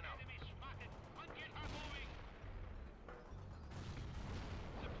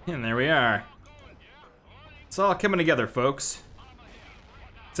 And there we are. It's all coming together, folks.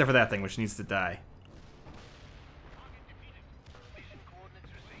 Except for that thing, which needs to die.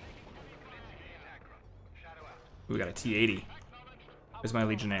 Ooh, we got a T-80. Where's my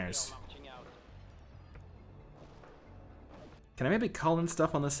Legionnaires? Can I maybe call in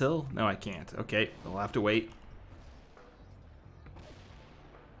stuff on this hill? No, I can't. Okay, we'll have to wait.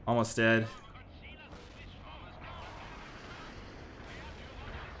 Almost dead.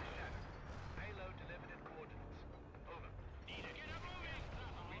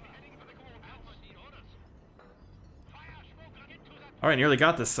 Alright, nearly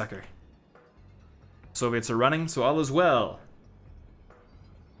got this sucker. Soviets are running, so all is well.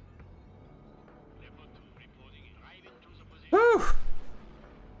 Woo!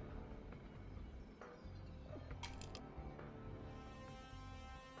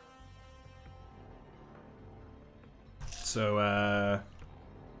 So,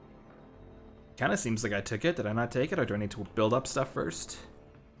 kind of seems like I took it. Did I not take it, or do I need to build up stuff first?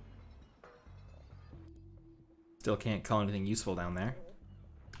 Still can't call anything useful down there.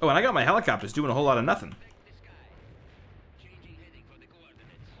 Oh, and I got my helicopters doing a whole lot of nothing.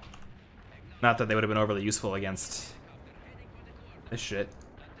 Not that they would have been overly useful against this shit.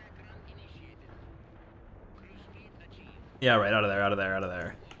 Yeah, right, out of there, out of there, out of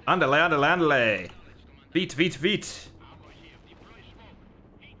there. Andale, andale, andale. Feet, feet, feet.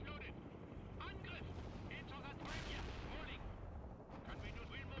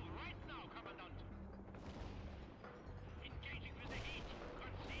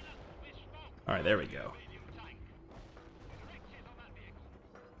 Alright, there we go.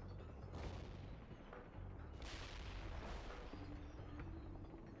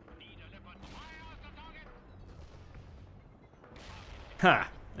 Ha!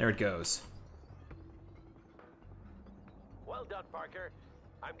 There it goes. Well done, Parker.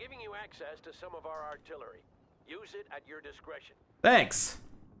 I'm giving you access to some of our artillery. Use it at your discretion. Thanks!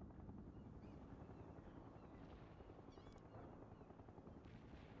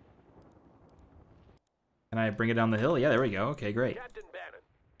 Can I bring it down the hill? Yeah, there we go. Okay, great. Captain Bannon,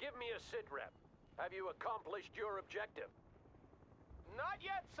 give me a sit rep. Have you accomplished your objective? Not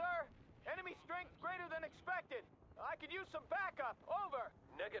yet, sir. Enemy strength greater than expected. I could use some backup. Over.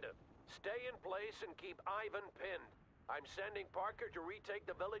 Negative. Stay in place and keep Ivan pinned. I'm sending Parker to retake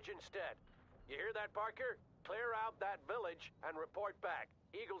the village instead. You hear that, Parker? Clear out that village and report back.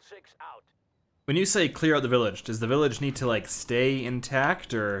 Eagle 6 out. When you say clear out the village, does the village need to, like, stay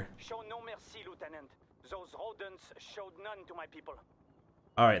intact, or...? Show no mercy, Lieutenant. Those rodents showed none to my people.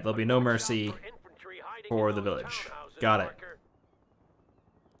 Alright, there'll be no mercy for the village. Got it.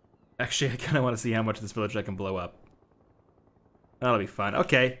 Actually, I kind of want to see how much of this village I can blow up. That'll be fun.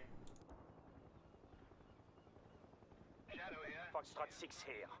 Okay. Foxtrot 6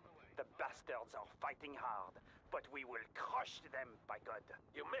 here. The bastards are fighting hard, but we will crush them, by God.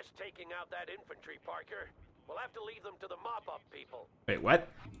 You missed taking out that infantry, Parker. We'll have to leave them to the mop-up people. Wait, what?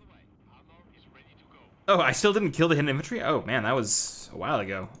 Oh, I still didn't kill the hidden infantry? Oh, man, that was a while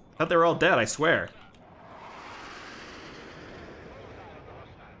ago. I thought they were all dead, I swear.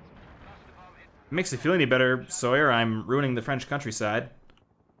 It makes you feel any better, Sawyer. I'm ruining the French countryside.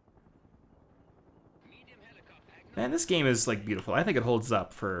 Man, this game is, like, beautiful. I think it holds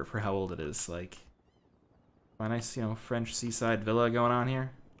up for how old it is. Like, a nice, you know, French seaside villa going on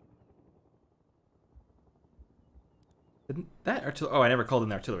here. Didn't that artillery? Oh, I never called in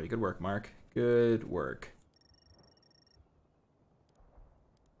the artillery. Good work, Mark. Good work.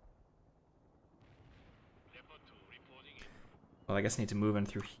 Well, I guess I need to move in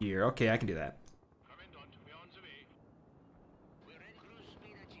through here. Okay, I can do that.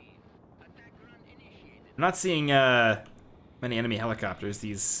 I'm not seeing many enemy helicopters.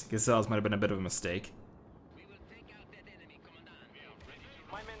 These gazelles might have been a bit of a mistake.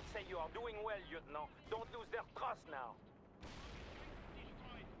 My men say you are doing well, Lieutenant. Don't lose their trust now.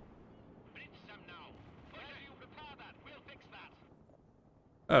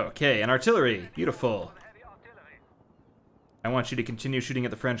 Okay, and artillery. Beautiful. I want you to continue shooting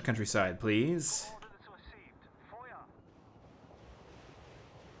at the French countryside, please.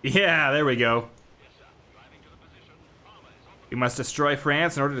 Yeah, there we go. We must destroy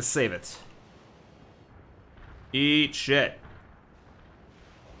France in order to save it. Eat shit.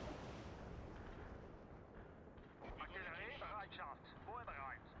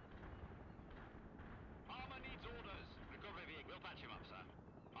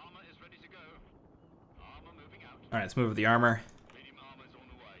 Alright, let's move with the armor.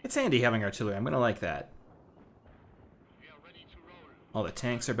 It's handy having artillery. I'm gonna like that. All the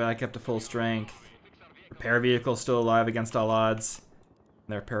tanks are back up to full strength. Repair vehicle still alive against all odds.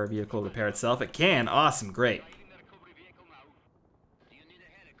 their paravehicle repair itself? It can. Awesome. Great.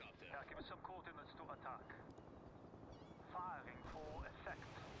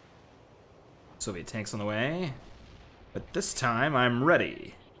 Soviet tanks on the way. But this time, I'm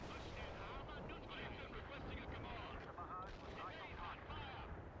ready.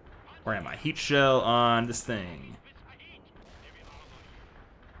 Where am I? Heat shell on this thing.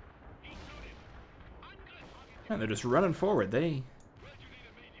 And they're just running forward. They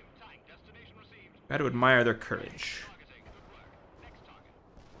got to admire their courage.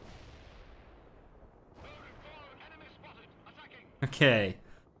 Okay.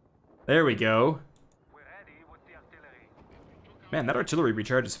 There we go. Man, that artillery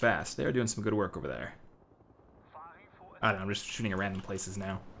recharges fast. They are doing some good work over there. I don't know, I'm just shooting at random places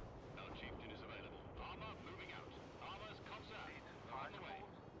now.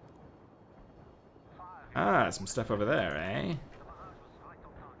 Ah, some stuff over there, eh?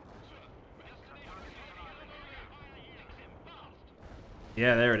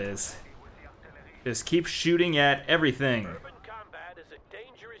 Yeah, there it is. Just keep shooting at everything. Urban combat is a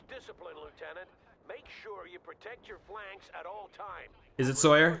dangerous discipline, Lieutenant. Make sure you protect your flanks at all times. Is it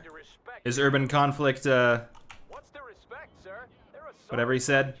Sawyer? Is urban conflict, What's the respect, sir? whatever he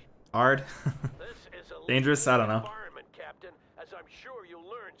said? Hard? Dangerous? I don't know. Environment, Captain, as I'm sure you'll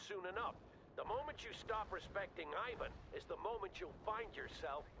learn soon enough. The moment you stop respecting Ivan is the moment you'll find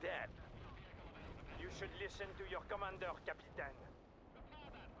yourself dead. You should listen to your commander, Captain.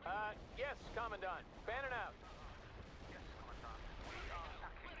 Yes, Commandant. Bannon out. Yes, Commandant. We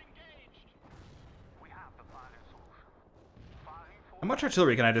are engaged. We have the firing solution. Firing for How much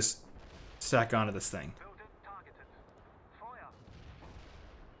artillery can I just stack onto this thing? building targeted. Fire.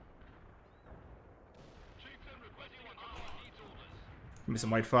 Give me some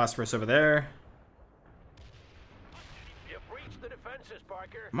white phosphorus over there. You breached the defenses,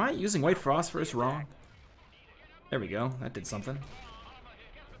 Parker. Am I using white phosphorus wrong? There we go. That did something.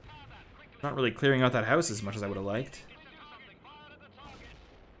 Not really clearing out that house as much as I would have liked.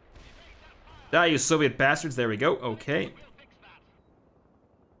 Die, you Soviet bastards. There we go. Okay.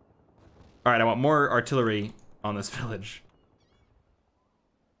 Alright, I want more artillery on this village.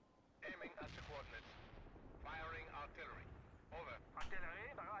 Aiming at the coordinates. Firing artillery. Over. Artillery,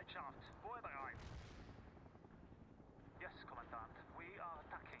 Bereitschaft. Vorbereit. Yes, Commandant. We are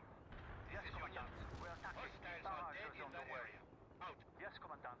attacking. Yes, Commandant. We're attacking. Hostiles are dead in that area. Out. Yes,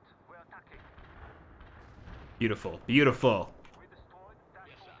 Commandant. We're attacking. Beautiful. Beautiful. We destroyed that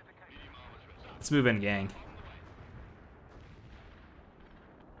fortification. Let's move in, gang.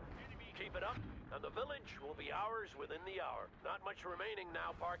 Keep it up, and the village will be ours within the hour. Not much remaining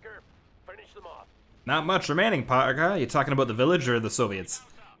now, Parker. Finish them off. Not much remaining, Parker. You talking about the village or the Soviets?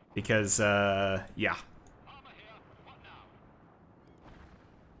 Because, yeah. Anvil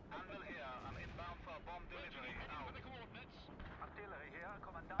here. I'm inbound for bomb delivery. Out. Artillery here,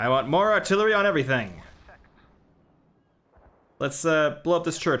 Commandant. I want more artillery on everything. Let's, blow up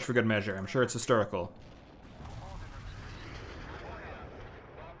this church for good measure. I'm sure it's historical.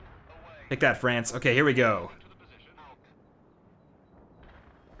 Take that, France. Okay, here we go.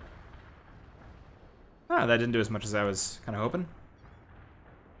 Ah, that didn't do as much as I was kind of hoping.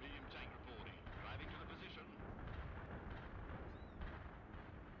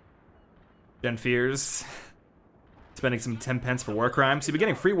 Gen Fears. Spending some 10 pence for war crimes. You've been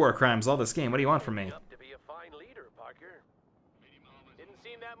getting free war crimes all this game. What do you want from me? To be a fine leader, Parker. Didn't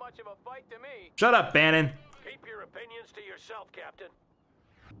seem that much of a fight to me. Shut up, Bannon. Keep your opinions to yourself, Captain.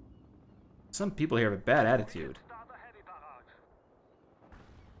 Some people here have a bad attitude. Start a heavy barrage.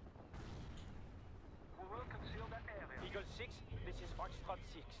 We will conceal that area. Eagle 6, this is Foxtrot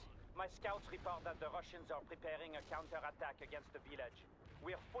 6. My scouts report that the Russians are preparing a counterattack against the village.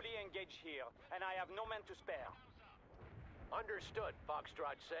 We are fully engaged here, and I have no men to spare. Understood,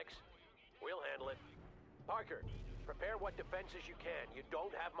 Foxtrot 6. We'll handle it. Parker, prepare what defenses you can. You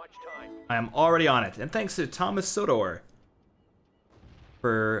don't have much time. I am already on it. And thanks to Thomas Sodor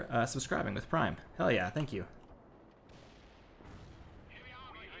for subscribing with Prime. Hell yeah, thank you.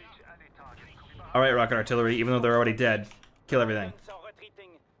 Alright, rocket artillery, even though they're already dead, kill everything. Are retreating.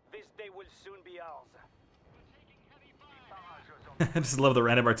 This day will soon be ours. I just love the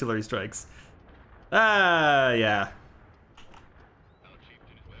random artillery strikes. Ah, yeah.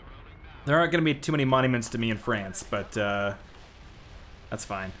 There aren't going to be too many monuments to me in France, but that's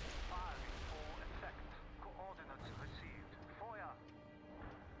fine.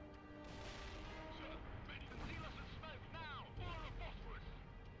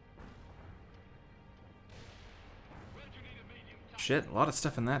 Shit, a lot of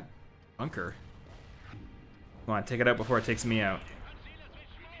stuff in that bunker. Come on, take it out before it takes me out.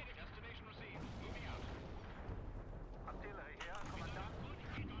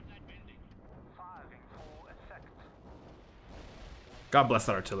 God bless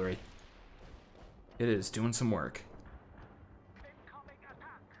that artillery. It is doing some work.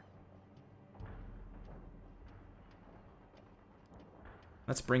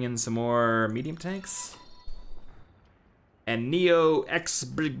 Let's bring in some more medium tanks. And Neo X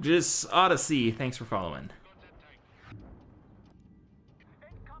Brigis Odyssey, thanks for following.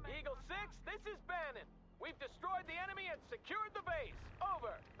 Eagle 6, this is Bannon. We've destroyed the enemy and secured the base.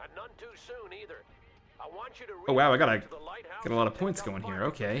 Over. And none too soon either. I want you to Oh wow, I gotta to the lighthouse get a lot of and points take out going here. fire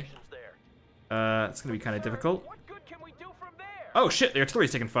Okay. positions there. It's gonna be kind of difficult. What good can we do from there? Oh shit, the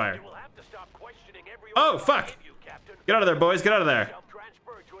artillery's taking fire. You will have to stop questioning every Oh order I fuck! give you, Captain. Get out of there, boys. Get out of there.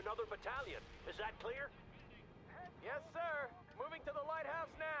 Self-transfer to another battalion. Is that clear? Yes, sir. Moving to the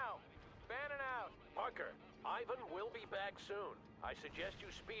lighthouse now. Bannon out. Parker, Ivan will be back soon. I suggest you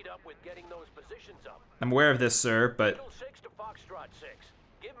speed up with getting those positions up. I'm aware of this, sir, but Eagle 6 to Foxtrot 6.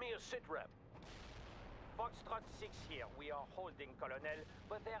 Give me a sit rep. Foxtrot 6 here. We are holding, Colonel,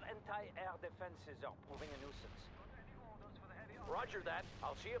 but their anti-air defenses are proving a nuisance. Roger that.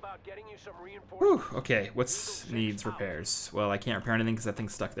 I'll see about getting you some reinforcements. whew, okay, what's needs repairs? Well, I can't repair anything because that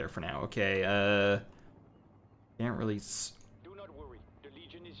thing's stuck there for now. Okay, can't really Do not worry. The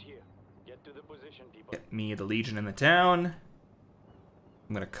Legion is here. Get to the position, people. get me the Legion in the town.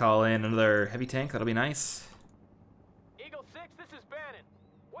 I'm gonna call in another heavy tank. That'll be nice. Eagle 6, this is Bannon.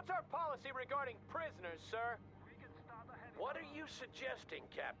 What's our policy regarding prisoners, sir? What are you suggesting,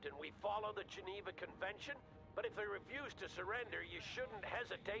 Captain? We follow the Geneva Convention? But if they refuse to surrender, you shouldn't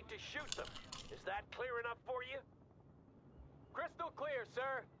hesitate to shoot them. Is that clear enough for you? Crystal clear,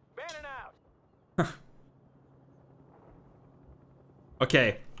 sir. Bannon out.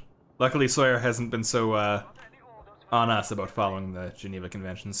 Okay. Luckily, Sawyer hasn't been so on us about following the Geneva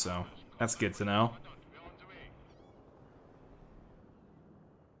Convention, so that's good to know.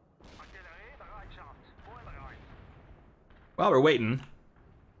 While we're waiting,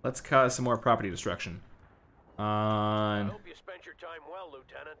 let's cause some more property destruction. I hope you spent your time well,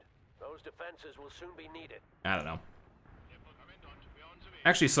 Lieutenant. Those defenses will soon be needed. I don't know.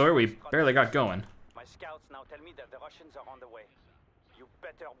 Actually, Sawyer, we barely got going. My scouts now tell me that the Russians are on the way. You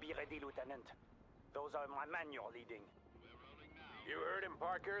better be ready, Lieutenant. Those are my men you're leading. You heard him,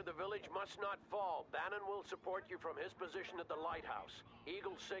 Parker. The village must not fall. Bannon will support you from his position at the lighthouse.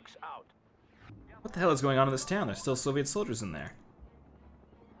 Eagle 6 out. What the hell is going on in this town? There's still Soviet soldiers in there.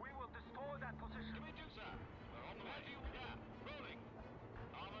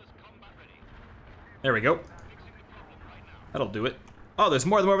 There we go. That'll do it. Oh, there's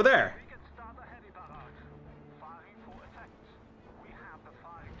more of them over there.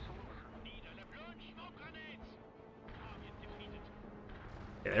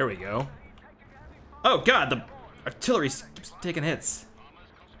 Yeah, there we go. Oh god, the artillery keeps taking hits.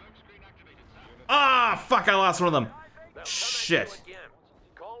 Ah, fuck, I lost one of them. Shit.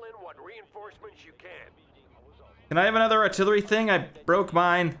 Call in what reinforcements you can. Can I have another artillery thing? I broke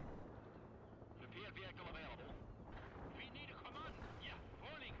mine.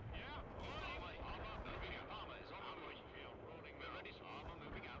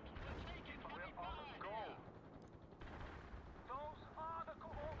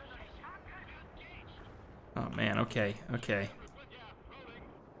 Oh man, okay, okay.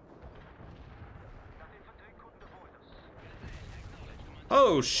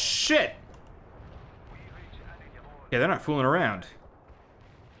 Oh shit! Yeah, they're not fooling around.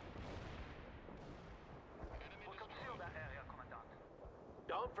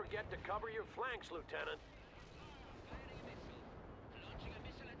 Don't forget to cover your flanks, Lieutenant.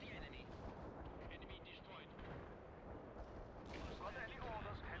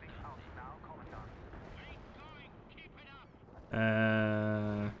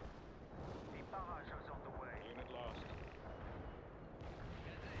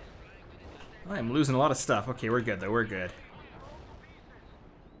 I'm losing a lot of stuff. Okay, we're good though, we're good.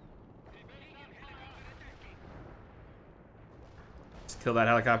 Just kill that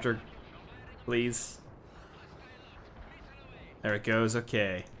helicopter, please. There it goes,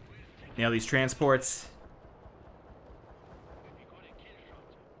 okay. Nail these transports.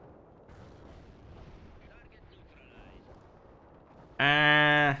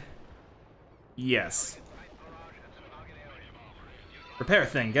 Yes. Repair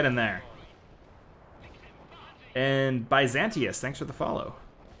thing, get in there. And Byzantius, thanks for the follow.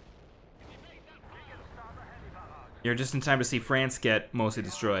 You're just in time to see France get mostly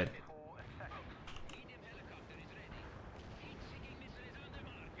destroyed.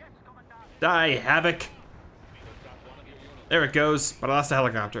 Die, Havoc! There it goes, but I lost a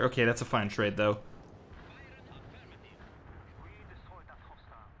helicopter. Okay, that's a fine trade, though.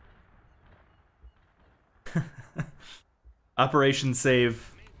 Operation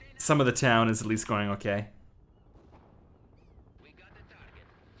Save some of the town is at least going okay.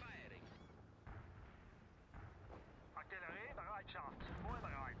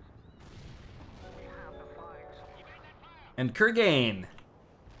 And Kurgain,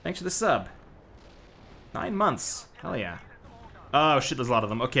 thanks for the sub. 9 months. Hell yeah. Oh shit, there's a lot of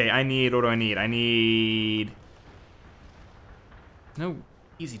them. Okay, I need, what do I need? I need... No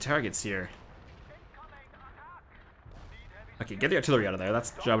easy targets here. Okay, get the artillery out of there.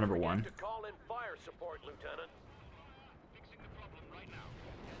 That's job number 1. Call in fire support, Lieutenant.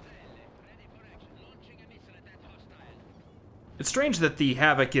 It's strange that the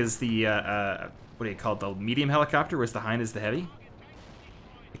Havoc is the, what do you call it, the medium helicopter, whereas the Hind is the heavy.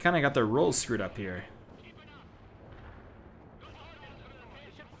 They kind of got their roles screwed up here.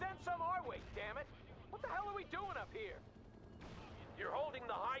 You should send some our way, damn it! What the hell are we doing up here? You're holding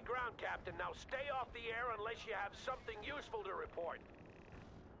the high ground, Captain. Now stay off the air unless you have something useful to report.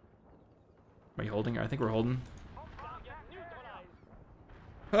 Are you holding? I think we're holding.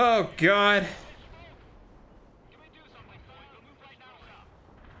 Oh, God.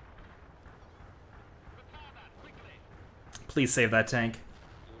 Please save that tank.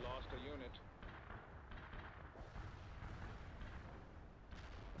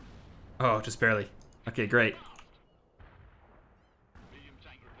 Oh, just barely. Okay, great.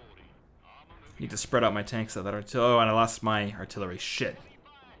 Need to spread out my tanks so that oh, and I lost my artillery. Shit.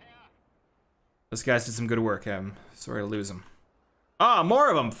 Those guys did some good work. I'm sorry to lose them. Oh, more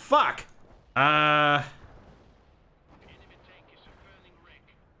of them. Fuck.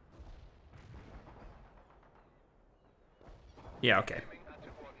 Yeah, okay.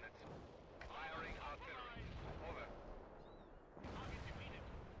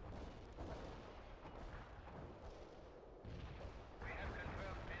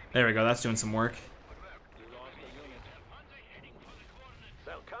 There we go, that's doing some work.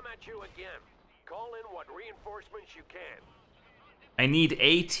 They'll come at you again. Call in what reinforcements you can. I need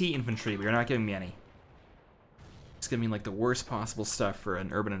AT infantry, but you're not giving me any. It's gonna mean like the worst possible stuff for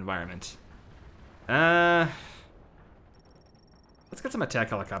an urban environment. Let's get some attack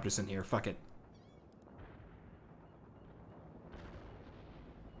helicopters in here, fuck it.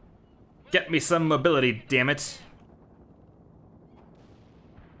 Get me some mobility, damn it.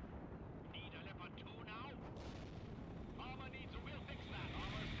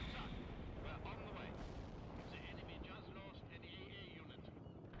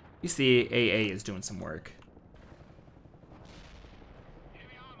 At least the AA is doing some work.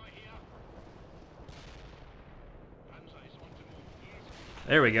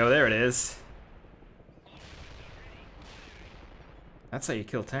 There we go, there it is. That's how you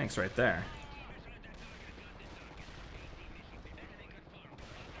kill tanks right there.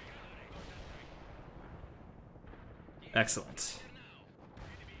 Excellent.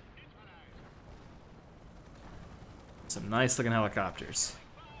 Some nice looking helicopters.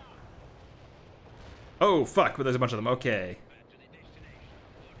 Oh, fuck, but there's a bunch of them. Okay.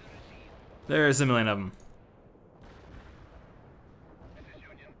 There's a million of them.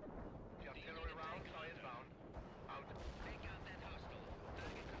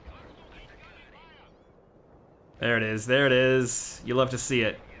 There it is, there it is. You love to see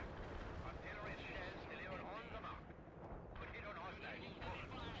it.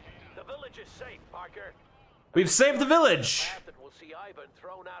 The village is safe, Parker. We've saved the village! We'll see Ivan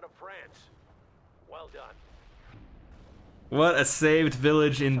thrown out of France. Well done. What a saved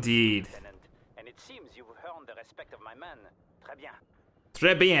village indeed. And it seems you've earned the respect of my men. Très bien.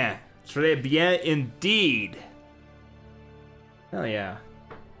 Très bien. Très bien indeed. Hell yeah.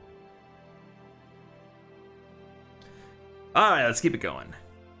 Alright, let's keep it going.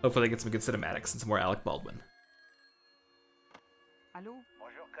 Hopefully I get some good cinematics and some more Alec Baldwin. Allô?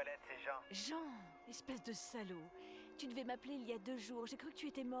 Bonjour Colette, c'est Jean. Jean, espèce de salaud. Tu devais m'appeler il y a 2 jours. J'ai cru que tu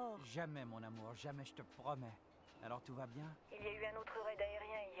étais mort. Jamais, mon amour, jamais, je te promets. Alors tout va bien? Il y a eu un autre raid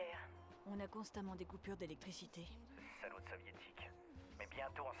aérien hier. On a constamment des coupures d'électricité. Salaud de soviétique. Mais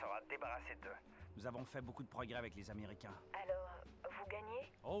bientôt on sera débarrassé d'eux. Nous avons fait beaucoup de progrès avec les Américains. Alors, vous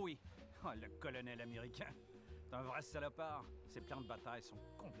gagnez? Oh oui, le colonel américain. C'est un vrai salopard. Ses plans de bataille sont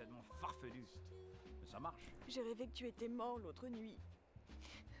complètement farfelus. Mais ça marche. J'ai rêvé que tu étais mort l'autre nuit.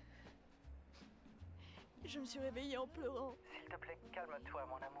 Je me suis réveillée en pleurant. S'il te plaît, calme-toi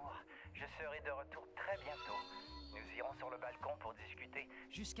mon amour. Je serai de retour très bientôt. Nous irons sur le balcon pour discuter.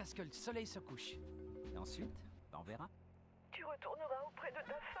 Jusqu'à ce que le soleil se couche. Et ensuite, on verra. Tu retourneras auprès de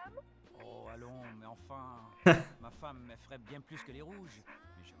ta femme? Oh, allons, mais enfin... ma femme m'effraie bien plus que les rouges.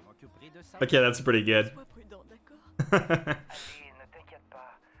 Mais je m'occuperai de ça. Okay, that's pretty good. Sois prudent, d'accord? Allez, ne t'inquiète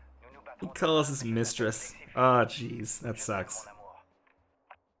pas. Nous nous battrons He calls his mistress. Oh, jeez, that sucks.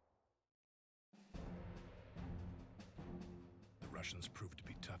 The Russians proved to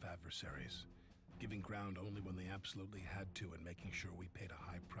be tough adversaries, giving ground only when they absolutely had to and making sure we paid a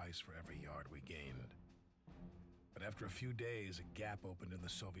high price for every yard we gained. But after a few days, a gap opened in the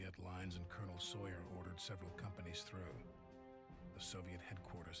Soviet lines and Colonel Sawyer ordered several companies through. The Soviet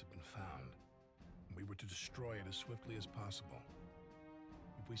headquarters had been found, and we were to destroy it as swiftly as possible.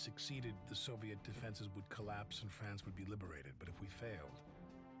 If we succeeded, the Soviet defenses would collapse and France would be liberated, but if we failed,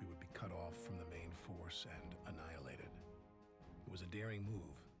 we would be cut off from the main force and annihilated. It was a daring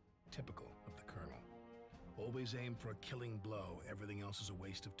move, typical of the Colonel. Always aim for a killing blow, everything else is a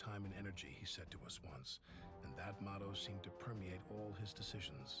waste of time and energy, he said to us once, and that motto seemed to permeate all his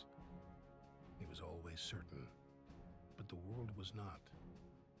decisions. He was always certain, but the world was not.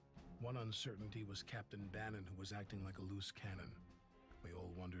 One uncertainty was Captain Bannon, who was acting like a loose cannon. We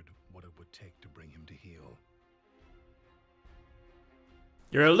all wondered what it would take to bring him to heel.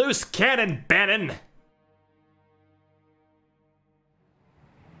 You're a loose cannon, Bannon!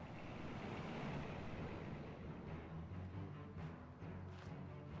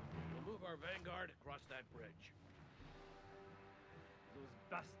 We'll move our vanguard across that bridge. Those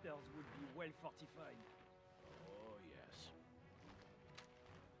bastards would be well fortified. Oh, yes.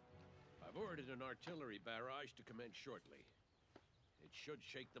 I've ordered an artillery barrage to commence shortly. It should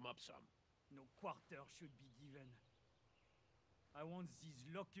shake them up some. No quarter should be given. I want these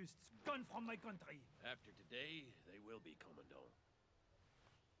locusts gone from my country. After today, they will be, Commandant.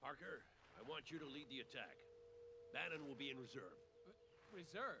 Parker, I want you to lead the attack. Bannon will be in reserve.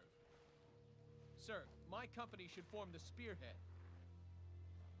 Reserve? Sir, my company should form the spearhead.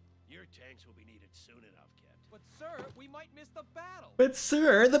 Your tanks will be needed soon enough, Captain. But sir, we might miss the battle. But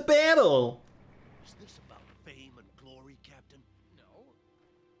sir, the battle! Is this about fame and glory, Captain? No.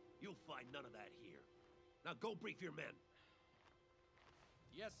 You'll find none of that here. Now go brief your men.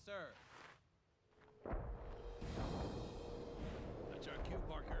 Yes, sir. That's our cue,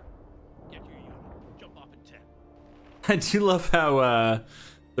 Parker. Get your unit. Jump off in 10. I do love how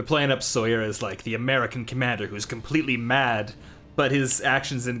they're playing up Sawyer as like the American commander who's completely mad, but his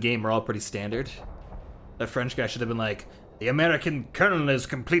actions in game are all pretty standard. That French guy should have been like, the American colonel is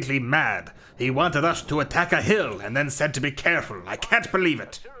completely mad. He wanted us to attack a hill and then said to be careful. I can't believe it.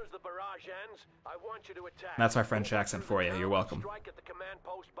 As soon as the barrage ends, I want you to attack. That's my French accent for you. You're welcome. Strike at the command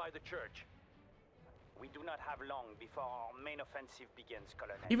post by the church. We do not have long before our main offensive begins,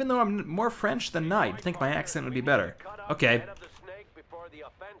 Colonel. Even though I'm more French than not, you'd think my accent would be better. Okay. Head of the snake before the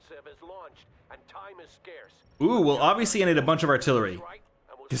offensive is launched, and time is scarce. Ooh, well obviously I need a bunch of artillery.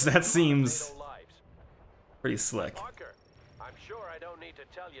 Because that seems pretty slick. Parker, I'm sure I don't need to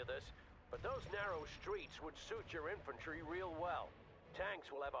tell you this, but those narrow streets would suit your infantry real well.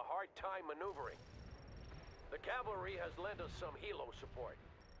 Tanks will have a hard time maneuvering. The cavalry has lent us some helo support.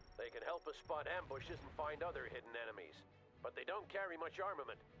 They can help us spot ambushes and find other hidden enemies, but they don't carry much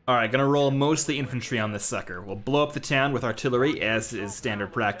armament. Alright, gonna roll mostly infantry on this sucker. We'll blow up the town with artillery, as is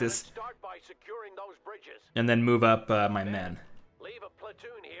standard practice, Start by securing those bridges. and then move up my men. Leave a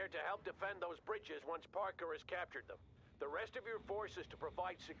platoon here to help defend those bridges once Parker has captured them. The rest of your force is to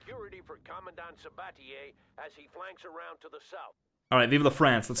provide security for Commandant Sabatier as he flanks around to the south. Alright, vive la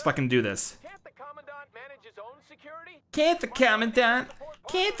France, let's fucking do this. Can't the Commandant manage his own security? Can't the Commandant?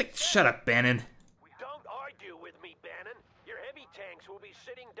 Can't the... Shut up, Bannon. Don't argue with me, Bannon. Your heavy tanks will be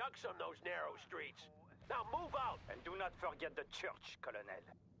sitting ducks on those narrow streets. Now move out! And do not forget the church, Colonel.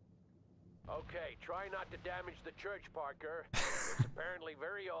 Okay, try not to damage the church, Parker. It's apparently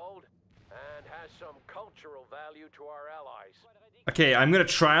very old and has some cultural value to our allies. Okay, I'm gonna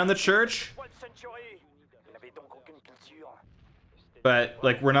try on the church, What century? Vous n'avez donc aucune culture. but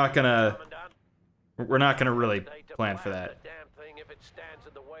like we're not gonna really plan for that. The damn thing if it stands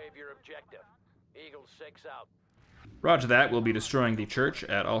in the way of your objective. Eagle 6 out. Roger that, we'll be destroying the church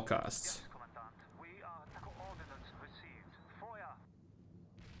at all costs. We are coordinates received. Fire.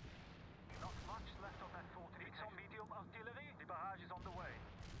 Not much left of that fort. It's on medium artillery. The barrage is on the way.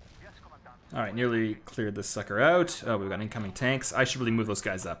 Yes, Commandant. Alright, nearly cleared this sucker out. Oh, we've got incoming tanks. I should really move those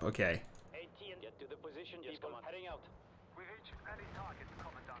guys up. Okay. 18, get to the position, people. Heading out. We reach any target,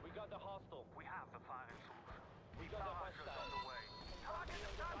 Commandant. We got the hostile. We have the firing source. We got the Barrage is hostile. on the way. Target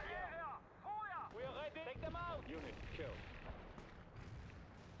area! Fire! We are ready. Take them out. Unit kill.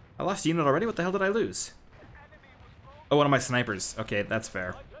 I lost a unit already? What the hell did I lose? Oh, one of my snipers. Okay, that's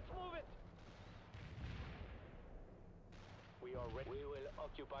fair. Let's move it. We are ready. We will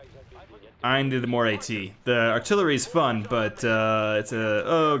occupy that building. I needed more AT. The artillery's fun, but it's a...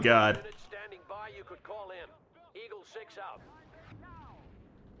 Oh, God. Unit standing by, you could call in. Eagle 6 out.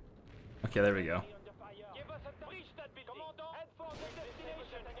 Okay, there we go.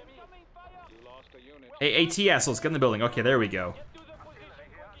 Hey, ATS, let's get in the building. Okay, there we go.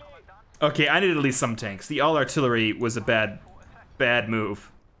 Okay, I needed at least some tanks. The all-artillery was a bad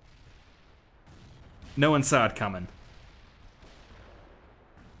move. No one saw it coming.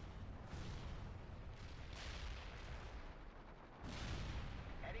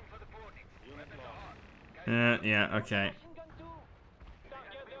 Yeah, okay.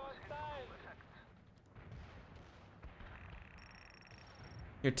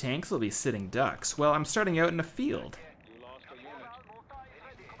 Your tanks will be sitting ducks. Well, I'm starting out in a field.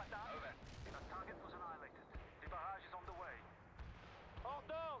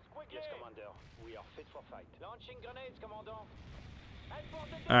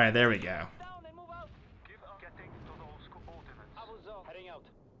 Alright, there we go.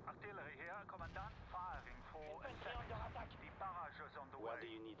 Where do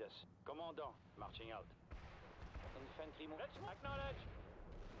you need us? Commandant, marching out. Infantry move. Acknowledge.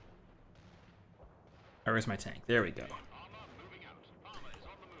 Alright, where's my tank? There we go.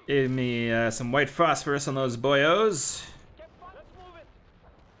 Give me some white phosphorus on those boyos.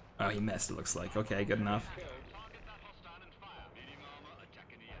 Oh, he missed, it looks like. Okay, good enough.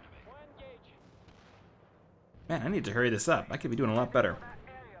 Man, I need to hurry this up. I could be doing a lot better.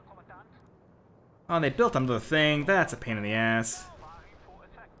 Oh, and they built another thing. That's a pain in the ass.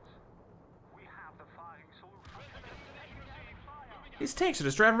 These tanks are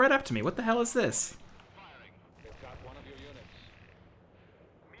just driving right up to me. What the hell is this?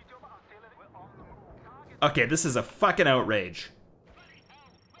 Okay, this is a fucking outrage.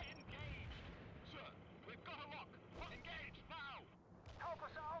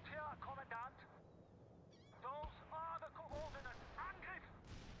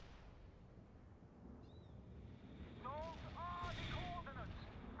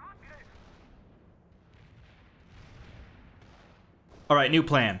 Alright, new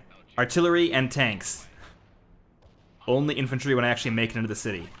plan. Artillery and tanks. Only infantry when I actually make it into the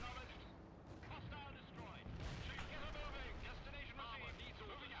city.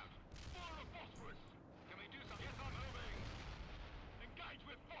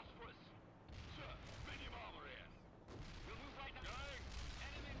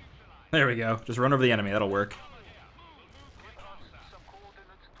 There we go. Just run over the enemy. That'll work.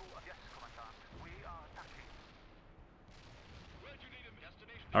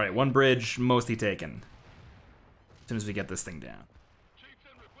 Alright, one bridge, mostly taken. As soon as we get this thing down.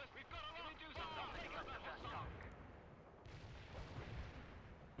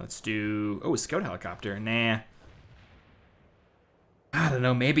 Let's do... Oh, a scout helicopter. Nah. I don't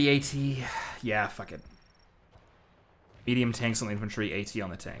know, maybe AT. Yeah, fuck it. Medium tanks on the infantry, AT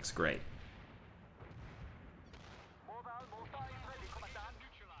on the tanks. Great.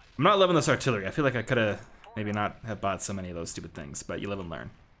 I'm not loving this artillery. I feel like I could have maybe not have bought so many of those stupid things, but you live and learn.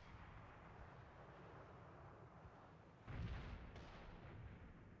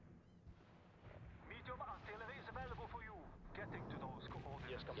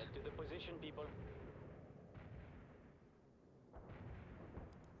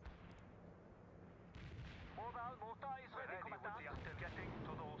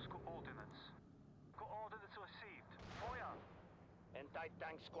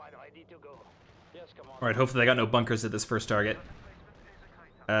 Alright, hopefully I got no bunkers at this first target.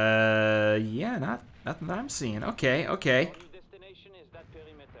 Yeah, nothing that I'm seeing. Okay, okay.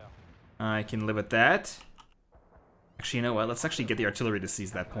 I can live with that. Actually, you know what? Let's actually get the artillery to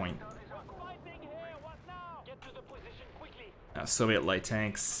seize that point. Soviet light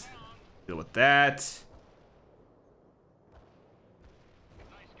tanks. Deal with that.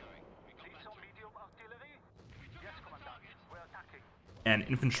 And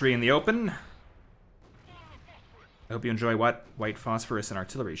infantry in the open. I hope you enjoy white phosphorus and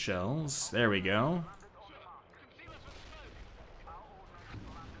artillery shells. There we go.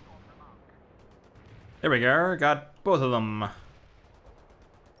 There we go. Got both of them. I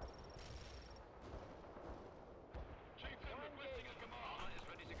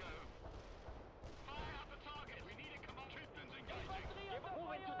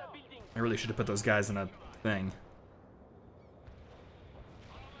really should have put those guys in a thing.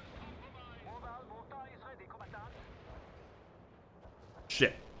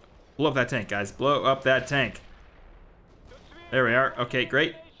 Shit. Blow up that tank, guys. Blow up that tank. There we are. Okay,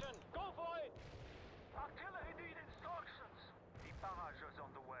 great.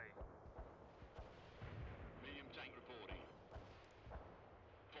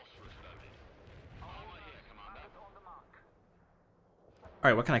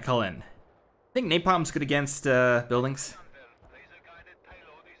 Alright, what can I call in? I think napalm's good against buildings.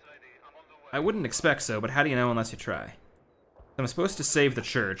 I wouldn't expect so, but how do you know unless you try? I'm supposed to save the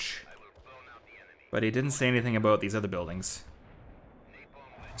church, but he didn't say anything about these other buildings.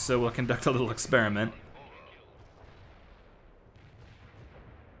 So we'll conduct a little experiment.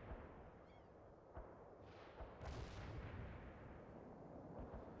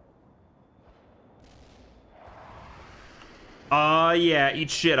 Aw, yeah, eat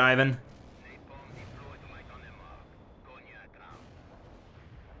shit, Ivan.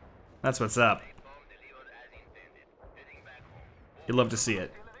 That's what's up. You'd love to see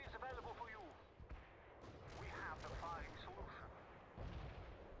it.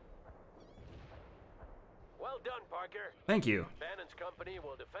 Well done, Parker. Thank you. Bannon's company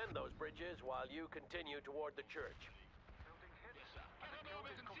will defend those bridges while you continue toward the church.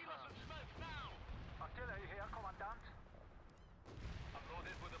 Artillery here, Commandant.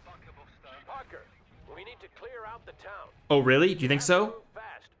 Parker, we need to clear out the town. Oh, really? Do you think so? Move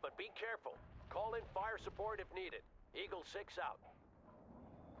fast, but be careful. Call in fire support if needed. Eagle 6 out.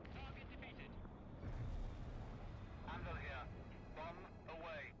 Target defeated. Anvil here. Bomb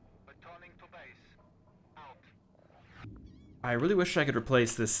away. Returning to base. Out. I really wish I could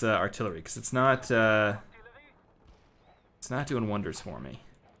replace this artillery, because it's not doing wonders for me.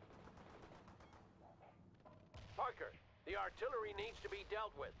 Parker, the artillery needs to be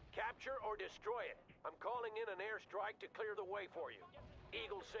dealt with. Capture or destroy it. I'm calling in an airstrike to clear the way for you.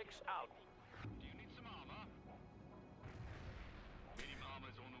 Eagle 6 out.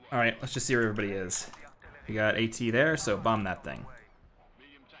 Alright, let's just see where everybody is. We got AT there, so bomb that thing.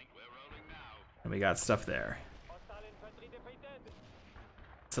 And we got stuff there.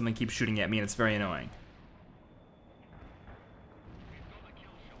 Something keeps shooting at me and it's very annoying.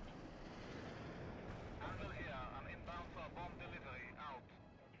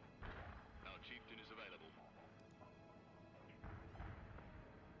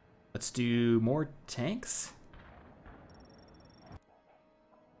 Let's do more tanks.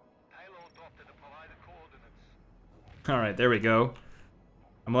 All right, there we go.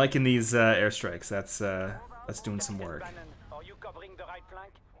 I'm liking these airstrikes. That's doing some work. Are you covering the right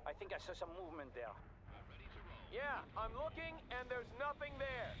flank? I think I saw some movement there. Yeah, I'm looking and there's nothing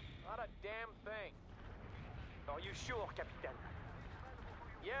there. Not a damn thing. Are you sure, Captain?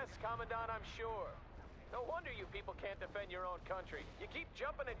 Yes, Commandant, I'm sure. No wonder you people can't defend your own country. You keep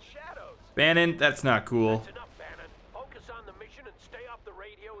jumping in shadows. Bannon, that's not cool. That's enough, Bannon. Focus on the mission and stay off the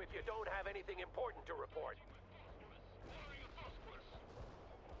radio if you don't have anything important to report.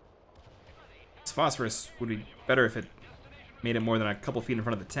 This phosphorus would be better if it made it more than a couple feet in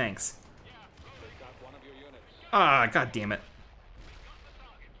front of the tanks. Ah, god damn it.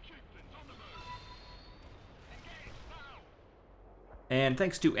 And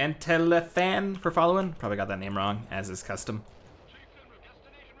thanks to Antelefan for following. Probably got that name wrong, as is custom.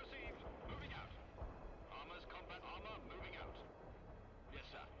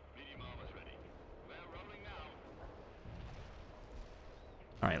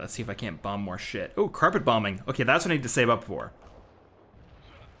 Alright, let's see if I can't bomb more shit. Oh, carpet bombing. Okay, that's what I need to save up for.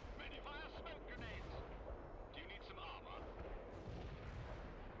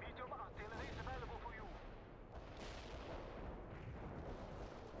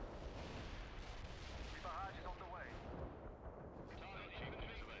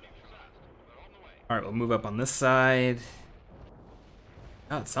 Alright, we'll move up on this side.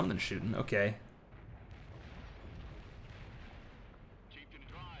 Oh, it's something shooting. Okay.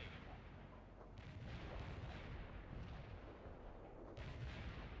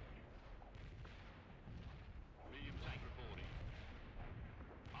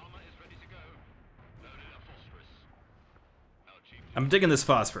 I'm digging this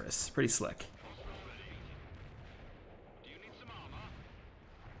phosphorus. Pretty slick.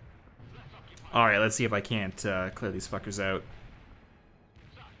 Alright, let's see if I can't clear these fuckers out.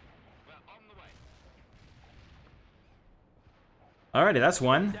 Alrighty, that's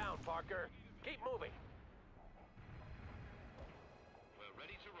one. Down, Parker. Keep moving.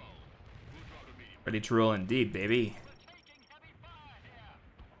 Ready to roll indeed, baby.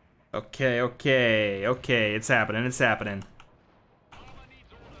 Okay, okay, okay. It's happening, it's happening.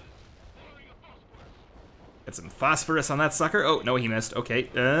 Get some phosphorus on that sucker. Oh, no, he missed. Okay.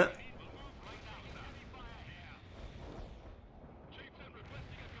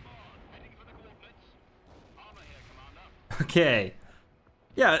 Okay.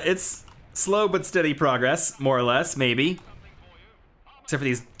 Yeah, it's slow but steady progress, more or less, maybe. Except for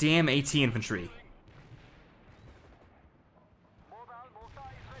these damn AT infantry.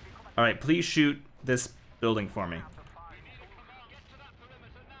 Alright, please shoot this building for me.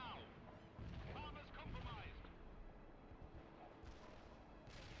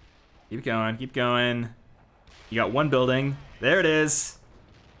 Keep going, keep going. You got one building. There it is.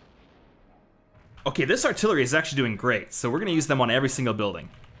 Okay, this artillery is actually doing great, so we're gonna use them on every single building.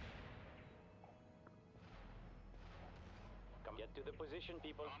 Get to the position,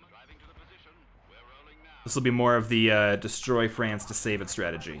 people. Driving to the position. We're rolling now. This will be more of the destroy France to save it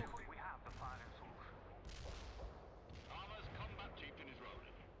strategy. Armor's combat chieftain is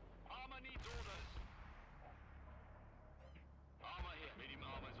rolling. Armor needs orders. Armor here. Medium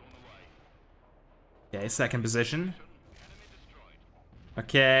armor's on the way. Okay, second position.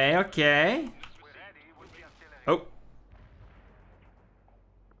 Okay, okay. Oh.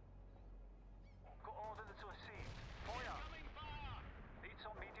 Coordinates received. Fire. Need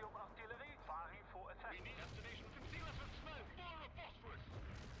some medium artillery. Firing for effect. We need destination. Conceal us with smoke. Fire a phosphorus.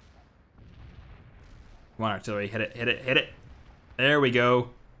 Come on, artillery. Hit it, hit it, hit it. There we go.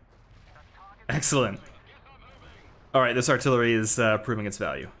 Excellent. Alright, this artillery is proving its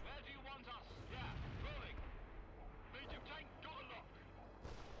value.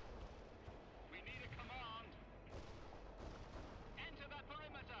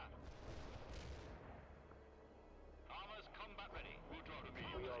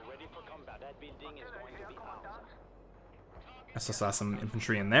 I still saw some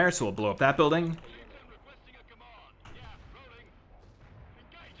infantry in there, so we'll blow up that building.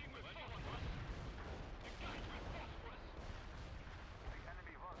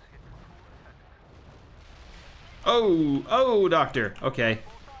 Oh, oh, doctor. Okay.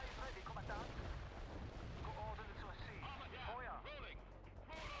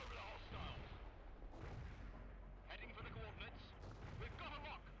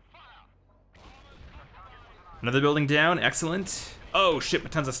 Another building down. Excellent. Oh,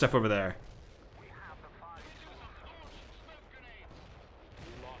 shit, tons of stuff over there.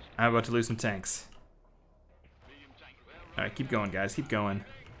 I'm about to lose some tanks. Alright, keep going, guys. Keep going.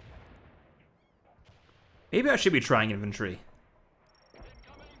 Maybe I should be trying infantry.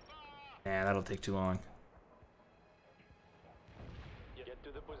 Nah, that'll take too long. Get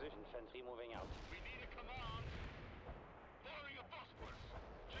to the position. Infantry moving out. We need a command. Firing a phosphorus.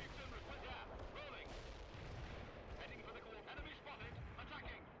 Chieftain with rolling. Heading for the core. Enemy spotted.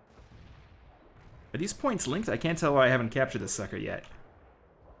 Attacking. Are these points linked? I can't tell why I haven't captured this sucker yet.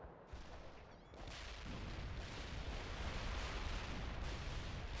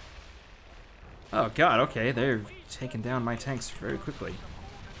 Oh god, okay, they're taking down my tanks very quickly.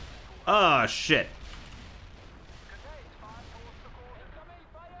 Oh shit.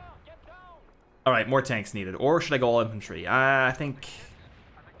 Alright, more tanks needed. Or should I go all infantry? I think...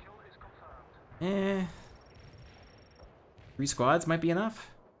 3 squads might be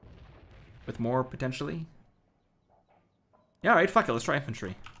enough. With more, potentially. Yeah, alright, fuck it, let's try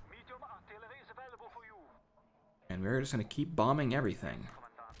infantry. And we're just gonna keep bombing everything.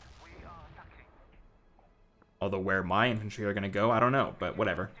 Although where my infantry are gonna go, I don't know, but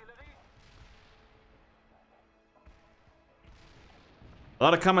whatever. A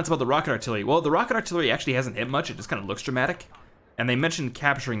lot of comments about the rocket artillery. Well, the rocket artillery actually hasn't hit much, it just kind of looks dramatic. And they mentioned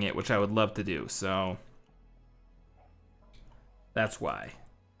capturing it, which I would love to do, so... that's why.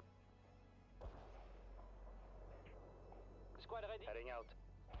 Squad ready. Heading out.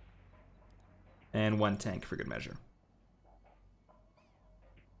 And 1 tank for good measure.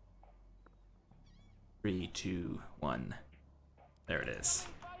 3, 2, 1. There it is.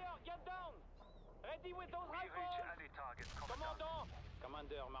 Fire! Get down! Ready with those rifles! Commandant!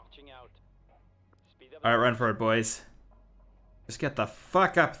 Commander marching out. Speed up. Alright, run for it, boys. Just get the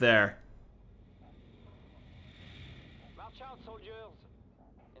fuck up there. March out, soldiers.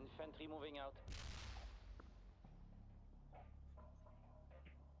 Infantry moving out.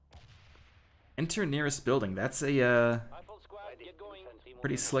 Enter nearest building. That's a Rifle squad, get going.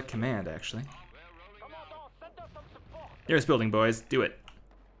 pretty slick command, actually. Nearest building, boys. Do it.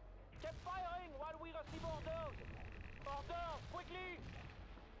 Keep firing while we receive orders. Orders, quickly.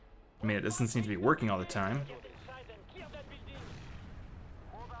 I mean, it doesn't seem to be working all the time. Get inside and clear that building.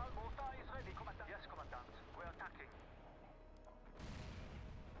 Mortar is ready, Commandant. Yes, Commandant. We're attacking.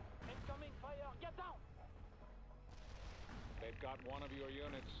 Incoming fire, get down. They've got one of your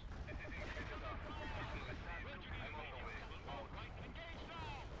units.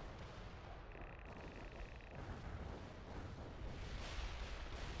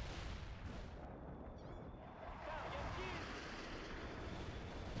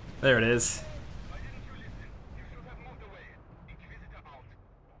 There it is.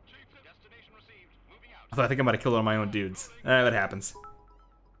 Although I think I might have killed one of my own dudes. That happens.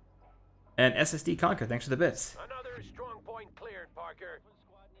 And SSD Conquer, thanks for the bits. Another strong point cleared, Parker.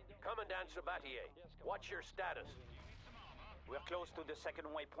 Commandant Sabatier, what's your status? We're close to the second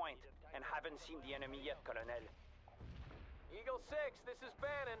waypoint and haven't seen the enemy yet, Colonel. Eagle 6, this is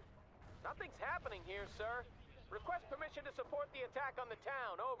Bannon. Nothing's happening here, sir. Request permission to support the attack on the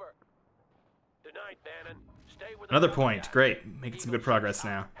town. Over. Tonight, Bannon. Stay with Another point. Great. Making some good progress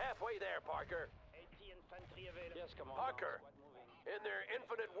now. Halfway there, Parker. Parker, in their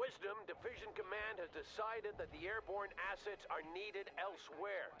infinite wisdom, Division Command has decided that the airborne assets are needed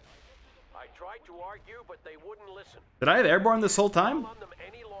elsewhere. I tried to argue, but they wouldn't listen. Did I have airborne this whole time? On them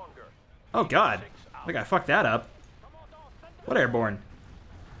any longer. Oh god. I think I fucked that up. What airborne?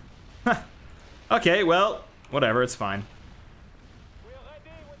 Huh. Okay, well, whatever, it's fine.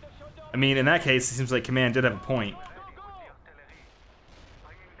 I mean, in that case, it seems like Command did have a point.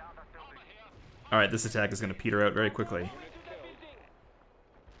 Alright, this attack is going to peter out very quickly.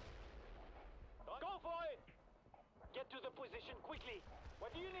 Go for it! Get to the position quickly.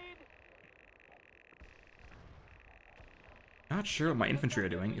 What do you need? Not sure what my infantry are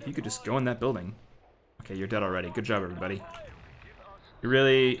doing. If you could just go in that building. Okay, you're dead already. Good job, everybody. You're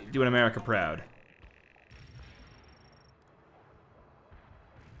really doing America proud.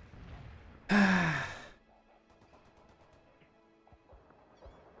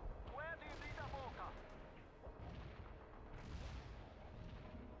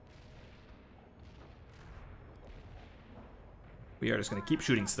 We are just gonna keep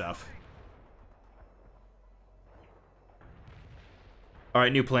shooting stuff.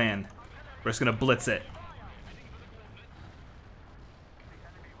 Alright, new plan. We're just gonna blitz it.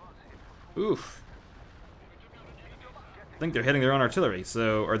 Oof. I think they're hitting their own artillery,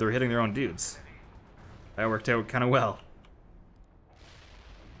 so, or they're hitting their own dudes. That worked out kind of well.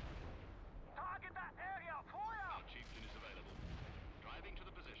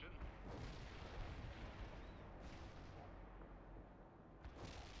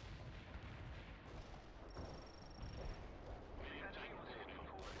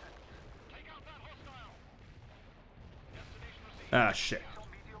 Ah, shit.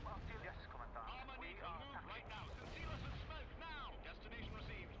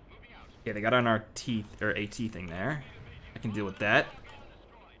 Okay, they got on our T or AT thing there. I can deal with that.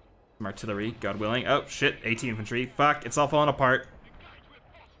 Some artillery, God willing. Oh shit, AT infantry. Fuck, it's all falling apart.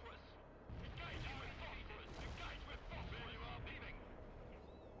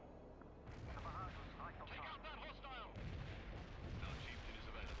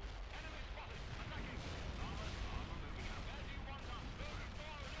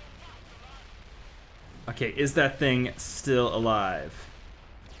 Okay, is that thing still alive?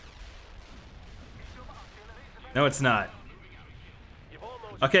 No, it's not.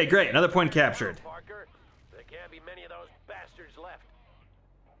 Okay, great. Another point captured. Parker, there can't be many of those bastards left.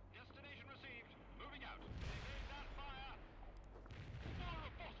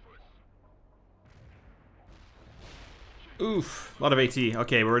 Oof, a lot of AT.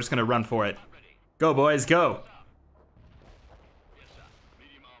 Okay, we're just gonna run for it. Go, boys, go!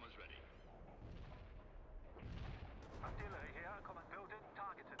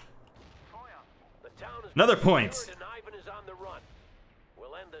 Another point! Ivan is on the run.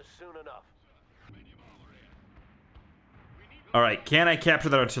 We'll end this soon enough. Alright, can I capture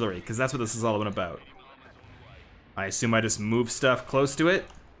that artillery? Because that's what this is all about. I assume I just move stuff close to it?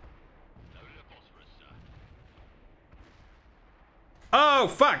 Oh,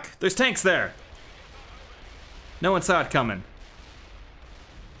 fuck! There's tanks there! No one saw it coming.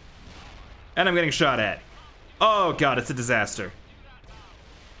 And I'm getting shot at. Oh god, it's a disaster.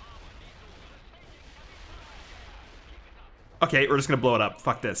 Okay, we're just gonna blow it up.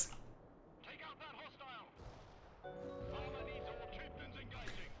 Fuck this.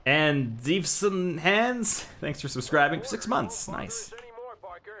 And Deepson Hands, thanks for subscribing for 6 months. Nice.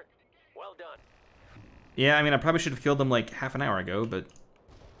 Yeah, I mean, I probably should have killed them like half an hour ago, but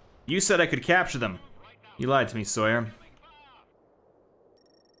you said I could capture them. You lied to me, Sawyer.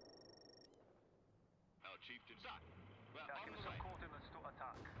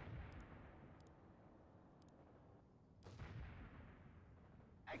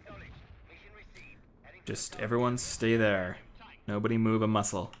 Just everyone stay there. Nobody move a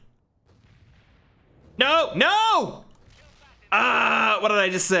muscle. No! No! Ah! What did I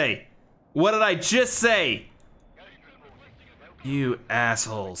just say? What did I just say? You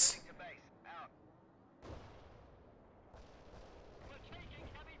assholes.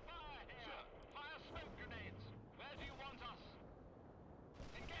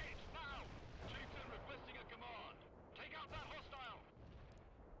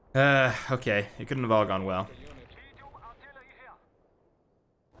 Okay. It couldn't have all gone well.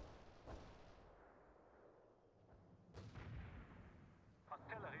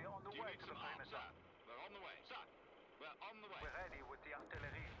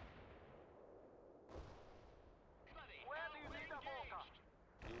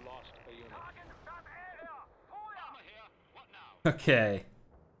 Okay.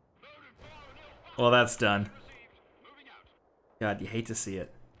 Well, that's done. God, you hate to see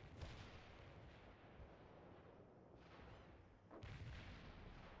it.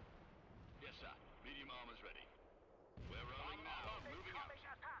 Yes, sir. Medium armor's ready. We're rolling now. Moving out.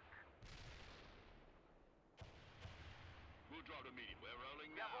 We'll drop to medium. We're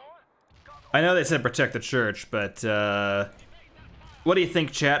rolling now. I know they said protect the church, but what do you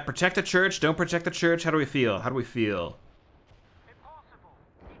think, chat? Protect the church? Don't protect the church? How do we feel? How do we feel?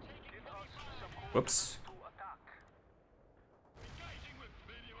 Whoops.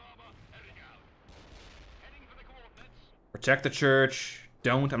 Protect the church.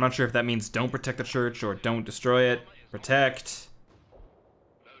 Don't. I'm not sure if that means don't protect the church or don't destroy it. Protect.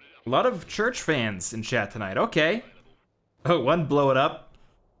 A lot of church fans in chat tonight. Okay. Oh, one blow it up.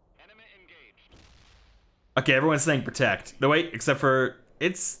 Okay, everyone's saying protect. No, wait, except for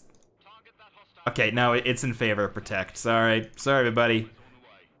it's... Okay, no, it's in favor of protect. Sorry, everybody.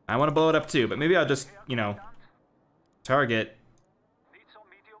 I want to blow it up too, but maybe I'll just, you know, target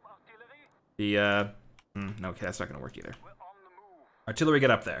the, no, okay, that's not gonna work either. Artillery,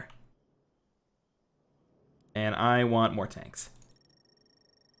 get up there. And I want more tanks.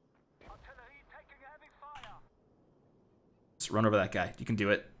 Just run over that guy. You can do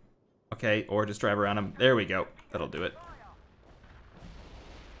it. Okay, or just drive around him. There we go. That'll do it.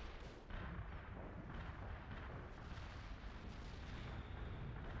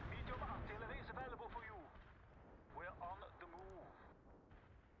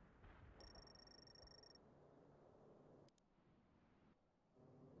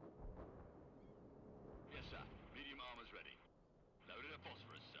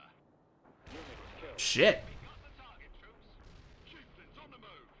 Shit.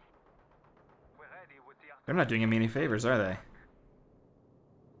 They're not doing me any favors, are they?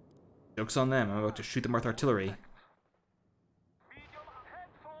 Joke's on them. I'm about to shoot them with artillery.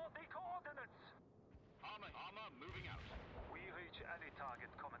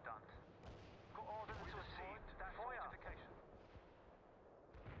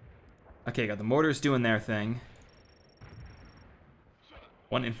 Okay, got the mortars doing their thing.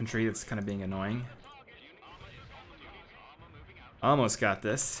 One infantry that's kind of being annoying. Almost got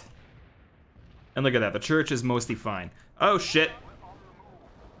this. And look at that, the church is mostly fine. Oh shit.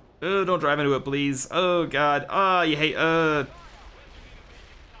 Oh, don't drive into it, please. Oh god. Oh, you hate,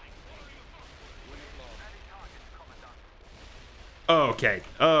 Okay.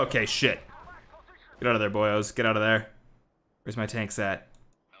 Okay, shit. Get out of there, boyos. Get out of there. Where's my tanks at?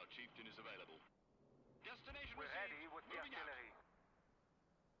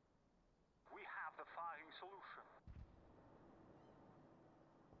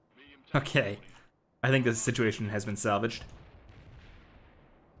 Okay. I think this situation has been salvaged.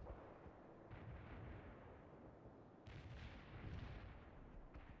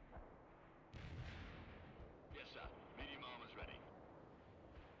 Yes, sir. Medium armor's ready.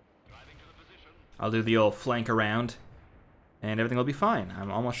 Driving to the position. I'll do the old flank around, and everything will be fine.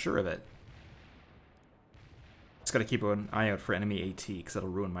 I'm almost sure of it. Just gotta keep an eye out for enemy AT, because that'll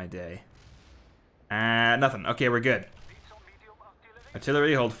ruin my day. Nothing. Okay, we're good.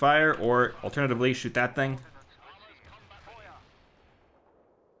 Artillery, hold fire, or alternatively, shoot that thing.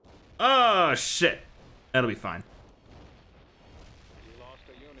 Oh, shit. That'll be fine.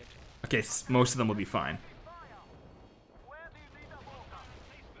 Okay, most of them will be fine.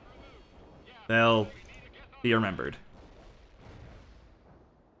 They'll be remembered.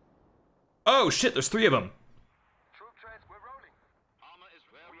 Oh, shit, there's 3 of them.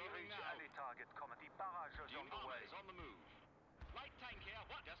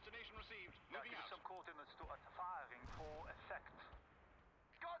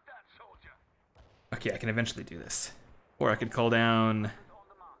 Okay, I can eventually do this. Or I could call down...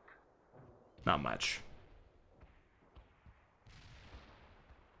 Not much.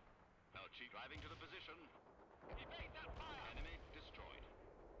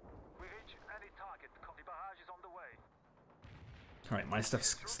 Alright, my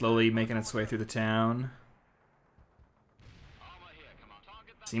stuff's slowly making its way through the town.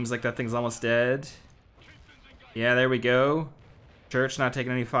 Seems like that thing's almost dead. Yeah, there we go. Church not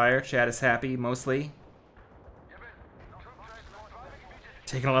taking any fire. Chat is happy, mostly.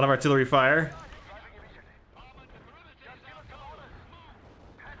 Taking a lot of artillery fire.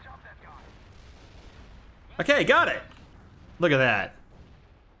 Okay, got it. Look at that.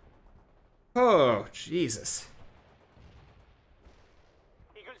 Oh, Jesus.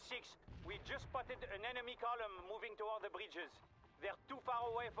 Eagle 6, we just spotted an enemy column moving toward the bridges. They're too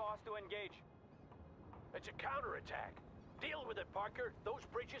far away for us to engage. It's a counterattack. Deal with it, Parker. Those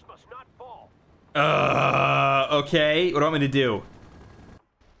bridges must not fall. Okay. What do you want me to do?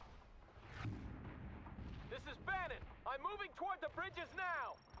 This is Bannon. I'm moving toward the bridges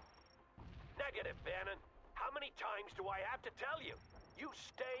now. Negative, Bannon. How many times do I have to tell you? You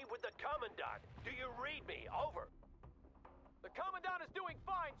stay with the Commandant. Do you read me? Over. The Commandant is doing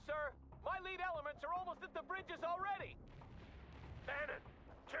fine, sir. My lead elements are almost at the bridges already. Bannon,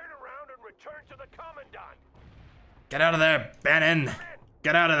 turn around and return to the Commandant. Get out of there, Bannon.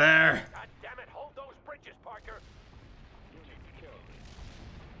 Get out of there. God damn it, hold those bridges, Parker.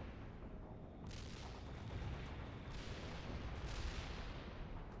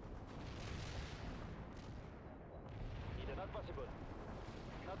 Not possible.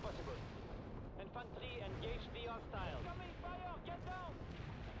 Not possible. Infantry, engage the hostile. Coming fire, get down!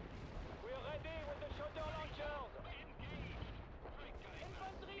 We're ready with the shoulder launchers.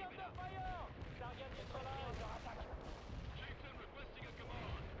 Infantry under fire! Target neutralized.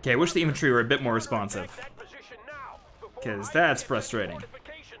 Okay, I wish the infantry were a bit more responsive. Because that's frustrating.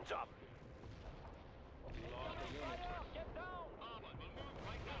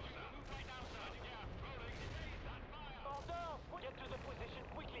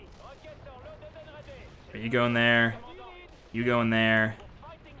 You go in there. You go in there.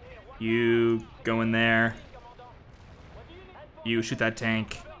 You go in there. You shoot that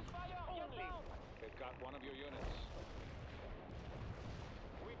tank.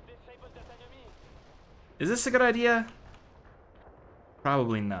 Is this a good idea?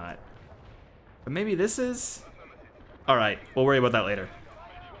 Probably not. But maybe this is? Alright, we'll worry about that later.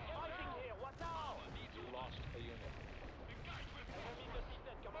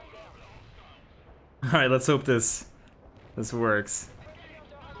 Alright, let's hope this works.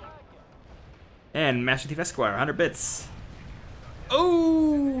 And Master Chief Esquire, 100 bits.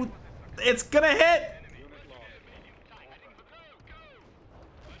 Oh! It's gonna hit!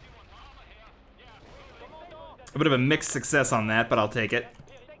 A bit of a mixed success on that, but I'll take it.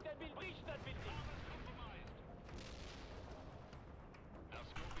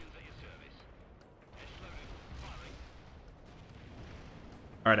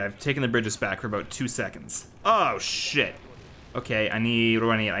 Alright, I've taken the bridges back for about 2 seconds. Oh, shit. Okay, what do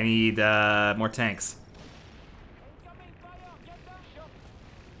I need? I need, more tanks.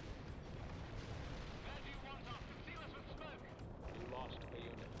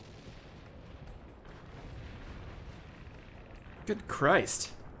 Good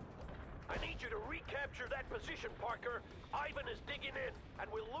Christ. I need you to recapture that position, Parker. Ivan is digging in, and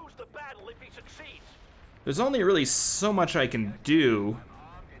we'll lose the battle if he succeeds. There's only really so much I can do.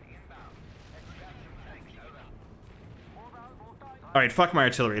 Alright, fuck my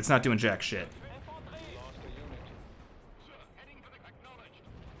artillery. It's not doing jack shit.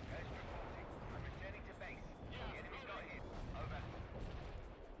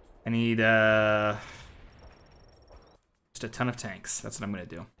 I need, just a ton of tanks. That's what I'm gonna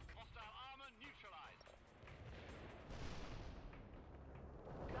do.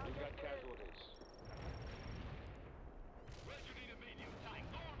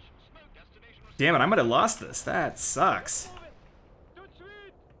 Damn it, I might have lost this. That sucks.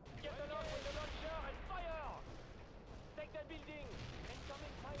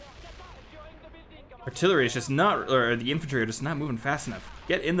 Artillery is just not, or the infantry are just not moving fast enough.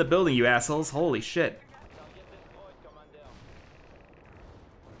 Get in the building, you assholes. Holy shit.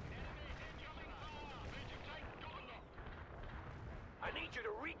 I need you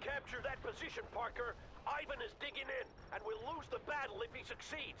to recapture that position, Parker. Ivan is digging in, and we'll lose the battle if he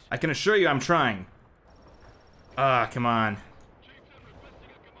succeeds. I can assure you I'm trying. Ah, come on.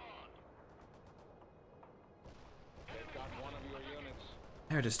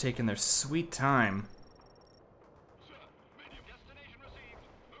 They're just taking their sweet time.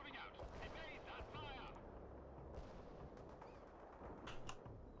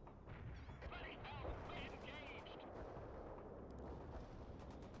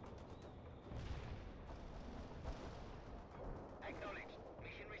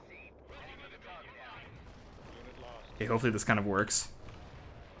 Okay, hopefully this kind of works.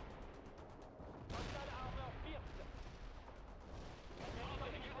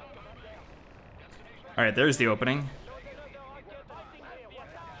 Alright, there's the opening.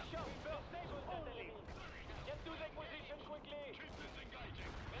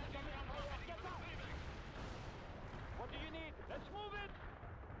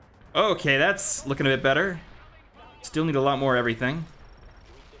 Okay, that's looking a bit better. Still need a lot more everything.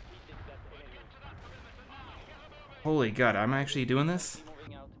 Holy God, I'm actually doing this?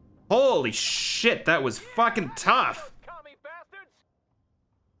 Holy shit, that was fucking tough.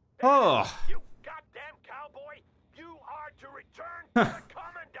 Oh. You goddamn cowboy! You are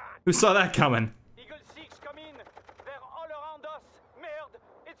Who saw that coming? Eagle 6, come in. They're all around us. Merde,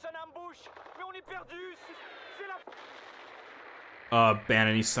 it's an ambush. Mais on est perdu. C'est la... Oh,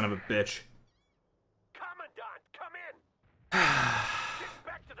 Bannon, you son of a bitch. Commandant, come in. Get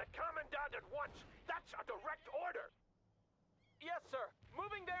back to the Commandant at once. That's a direct order. Yes, sir.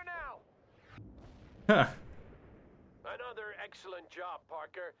 Moving there now. Huh. Another excellent job,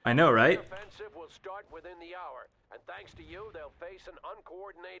 Parker. I know, right? The offensive will start within the hour, and thanks to you, they'll face an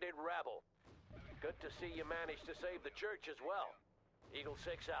uncoordinated rabble. Good to see you managed to save the church as well. Eagle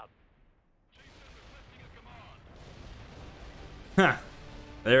 6 out. Huh.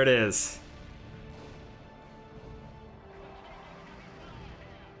 There it is.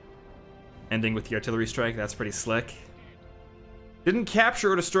 Ending with the artillery strike. That's pretty slick. Didn't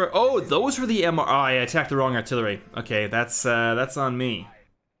capture or destroy. Oh, those were the MR. Oh, I attacked the wrong artillery. Okay, that's on me.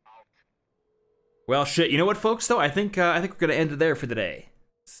 Well, shit. You know what, folks? Though I think we're gonna end it there for the day.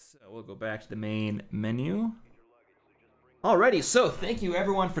 So we'll go back to the main menu. Alrighty, so thank you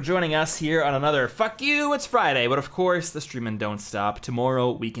everyone for joining us here on another Fuck You, It's Friday. But of course, the streaming don't stop.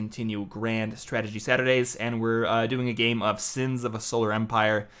 Tomorrow we continue Grand Strategy Saturdays, and we're doing a game of Sins of a Solar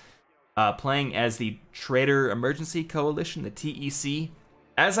Empire. Playing as the Traitor Emergency Coalition, the TEC.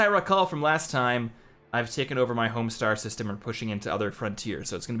 As I recall from last time, I've taken over my home star system and pushing into other frontiers,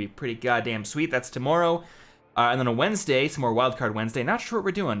 so it's going to be pretty goddamn sweet. That's tomorrow. And then on Wednesday, some more Wildcard Wednesday. Not sure what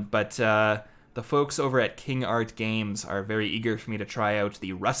we're doing, but the folks over at King Art Games are very eager for me to try out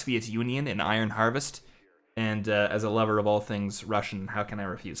the Rusviet Union in Iron Harvest. And as a lover of all things Russian, how can I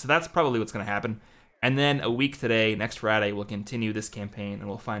refuse? So that's probably what's going to happen. And then a week today, next Friday, we'll continue this campaign, and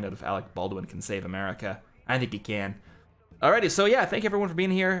we'll find out if Alec Baldwin can save America. I think he can. Alrighty, so yeah, thank you everyone for being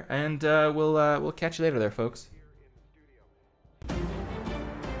here, and we'll catch you later there, folks.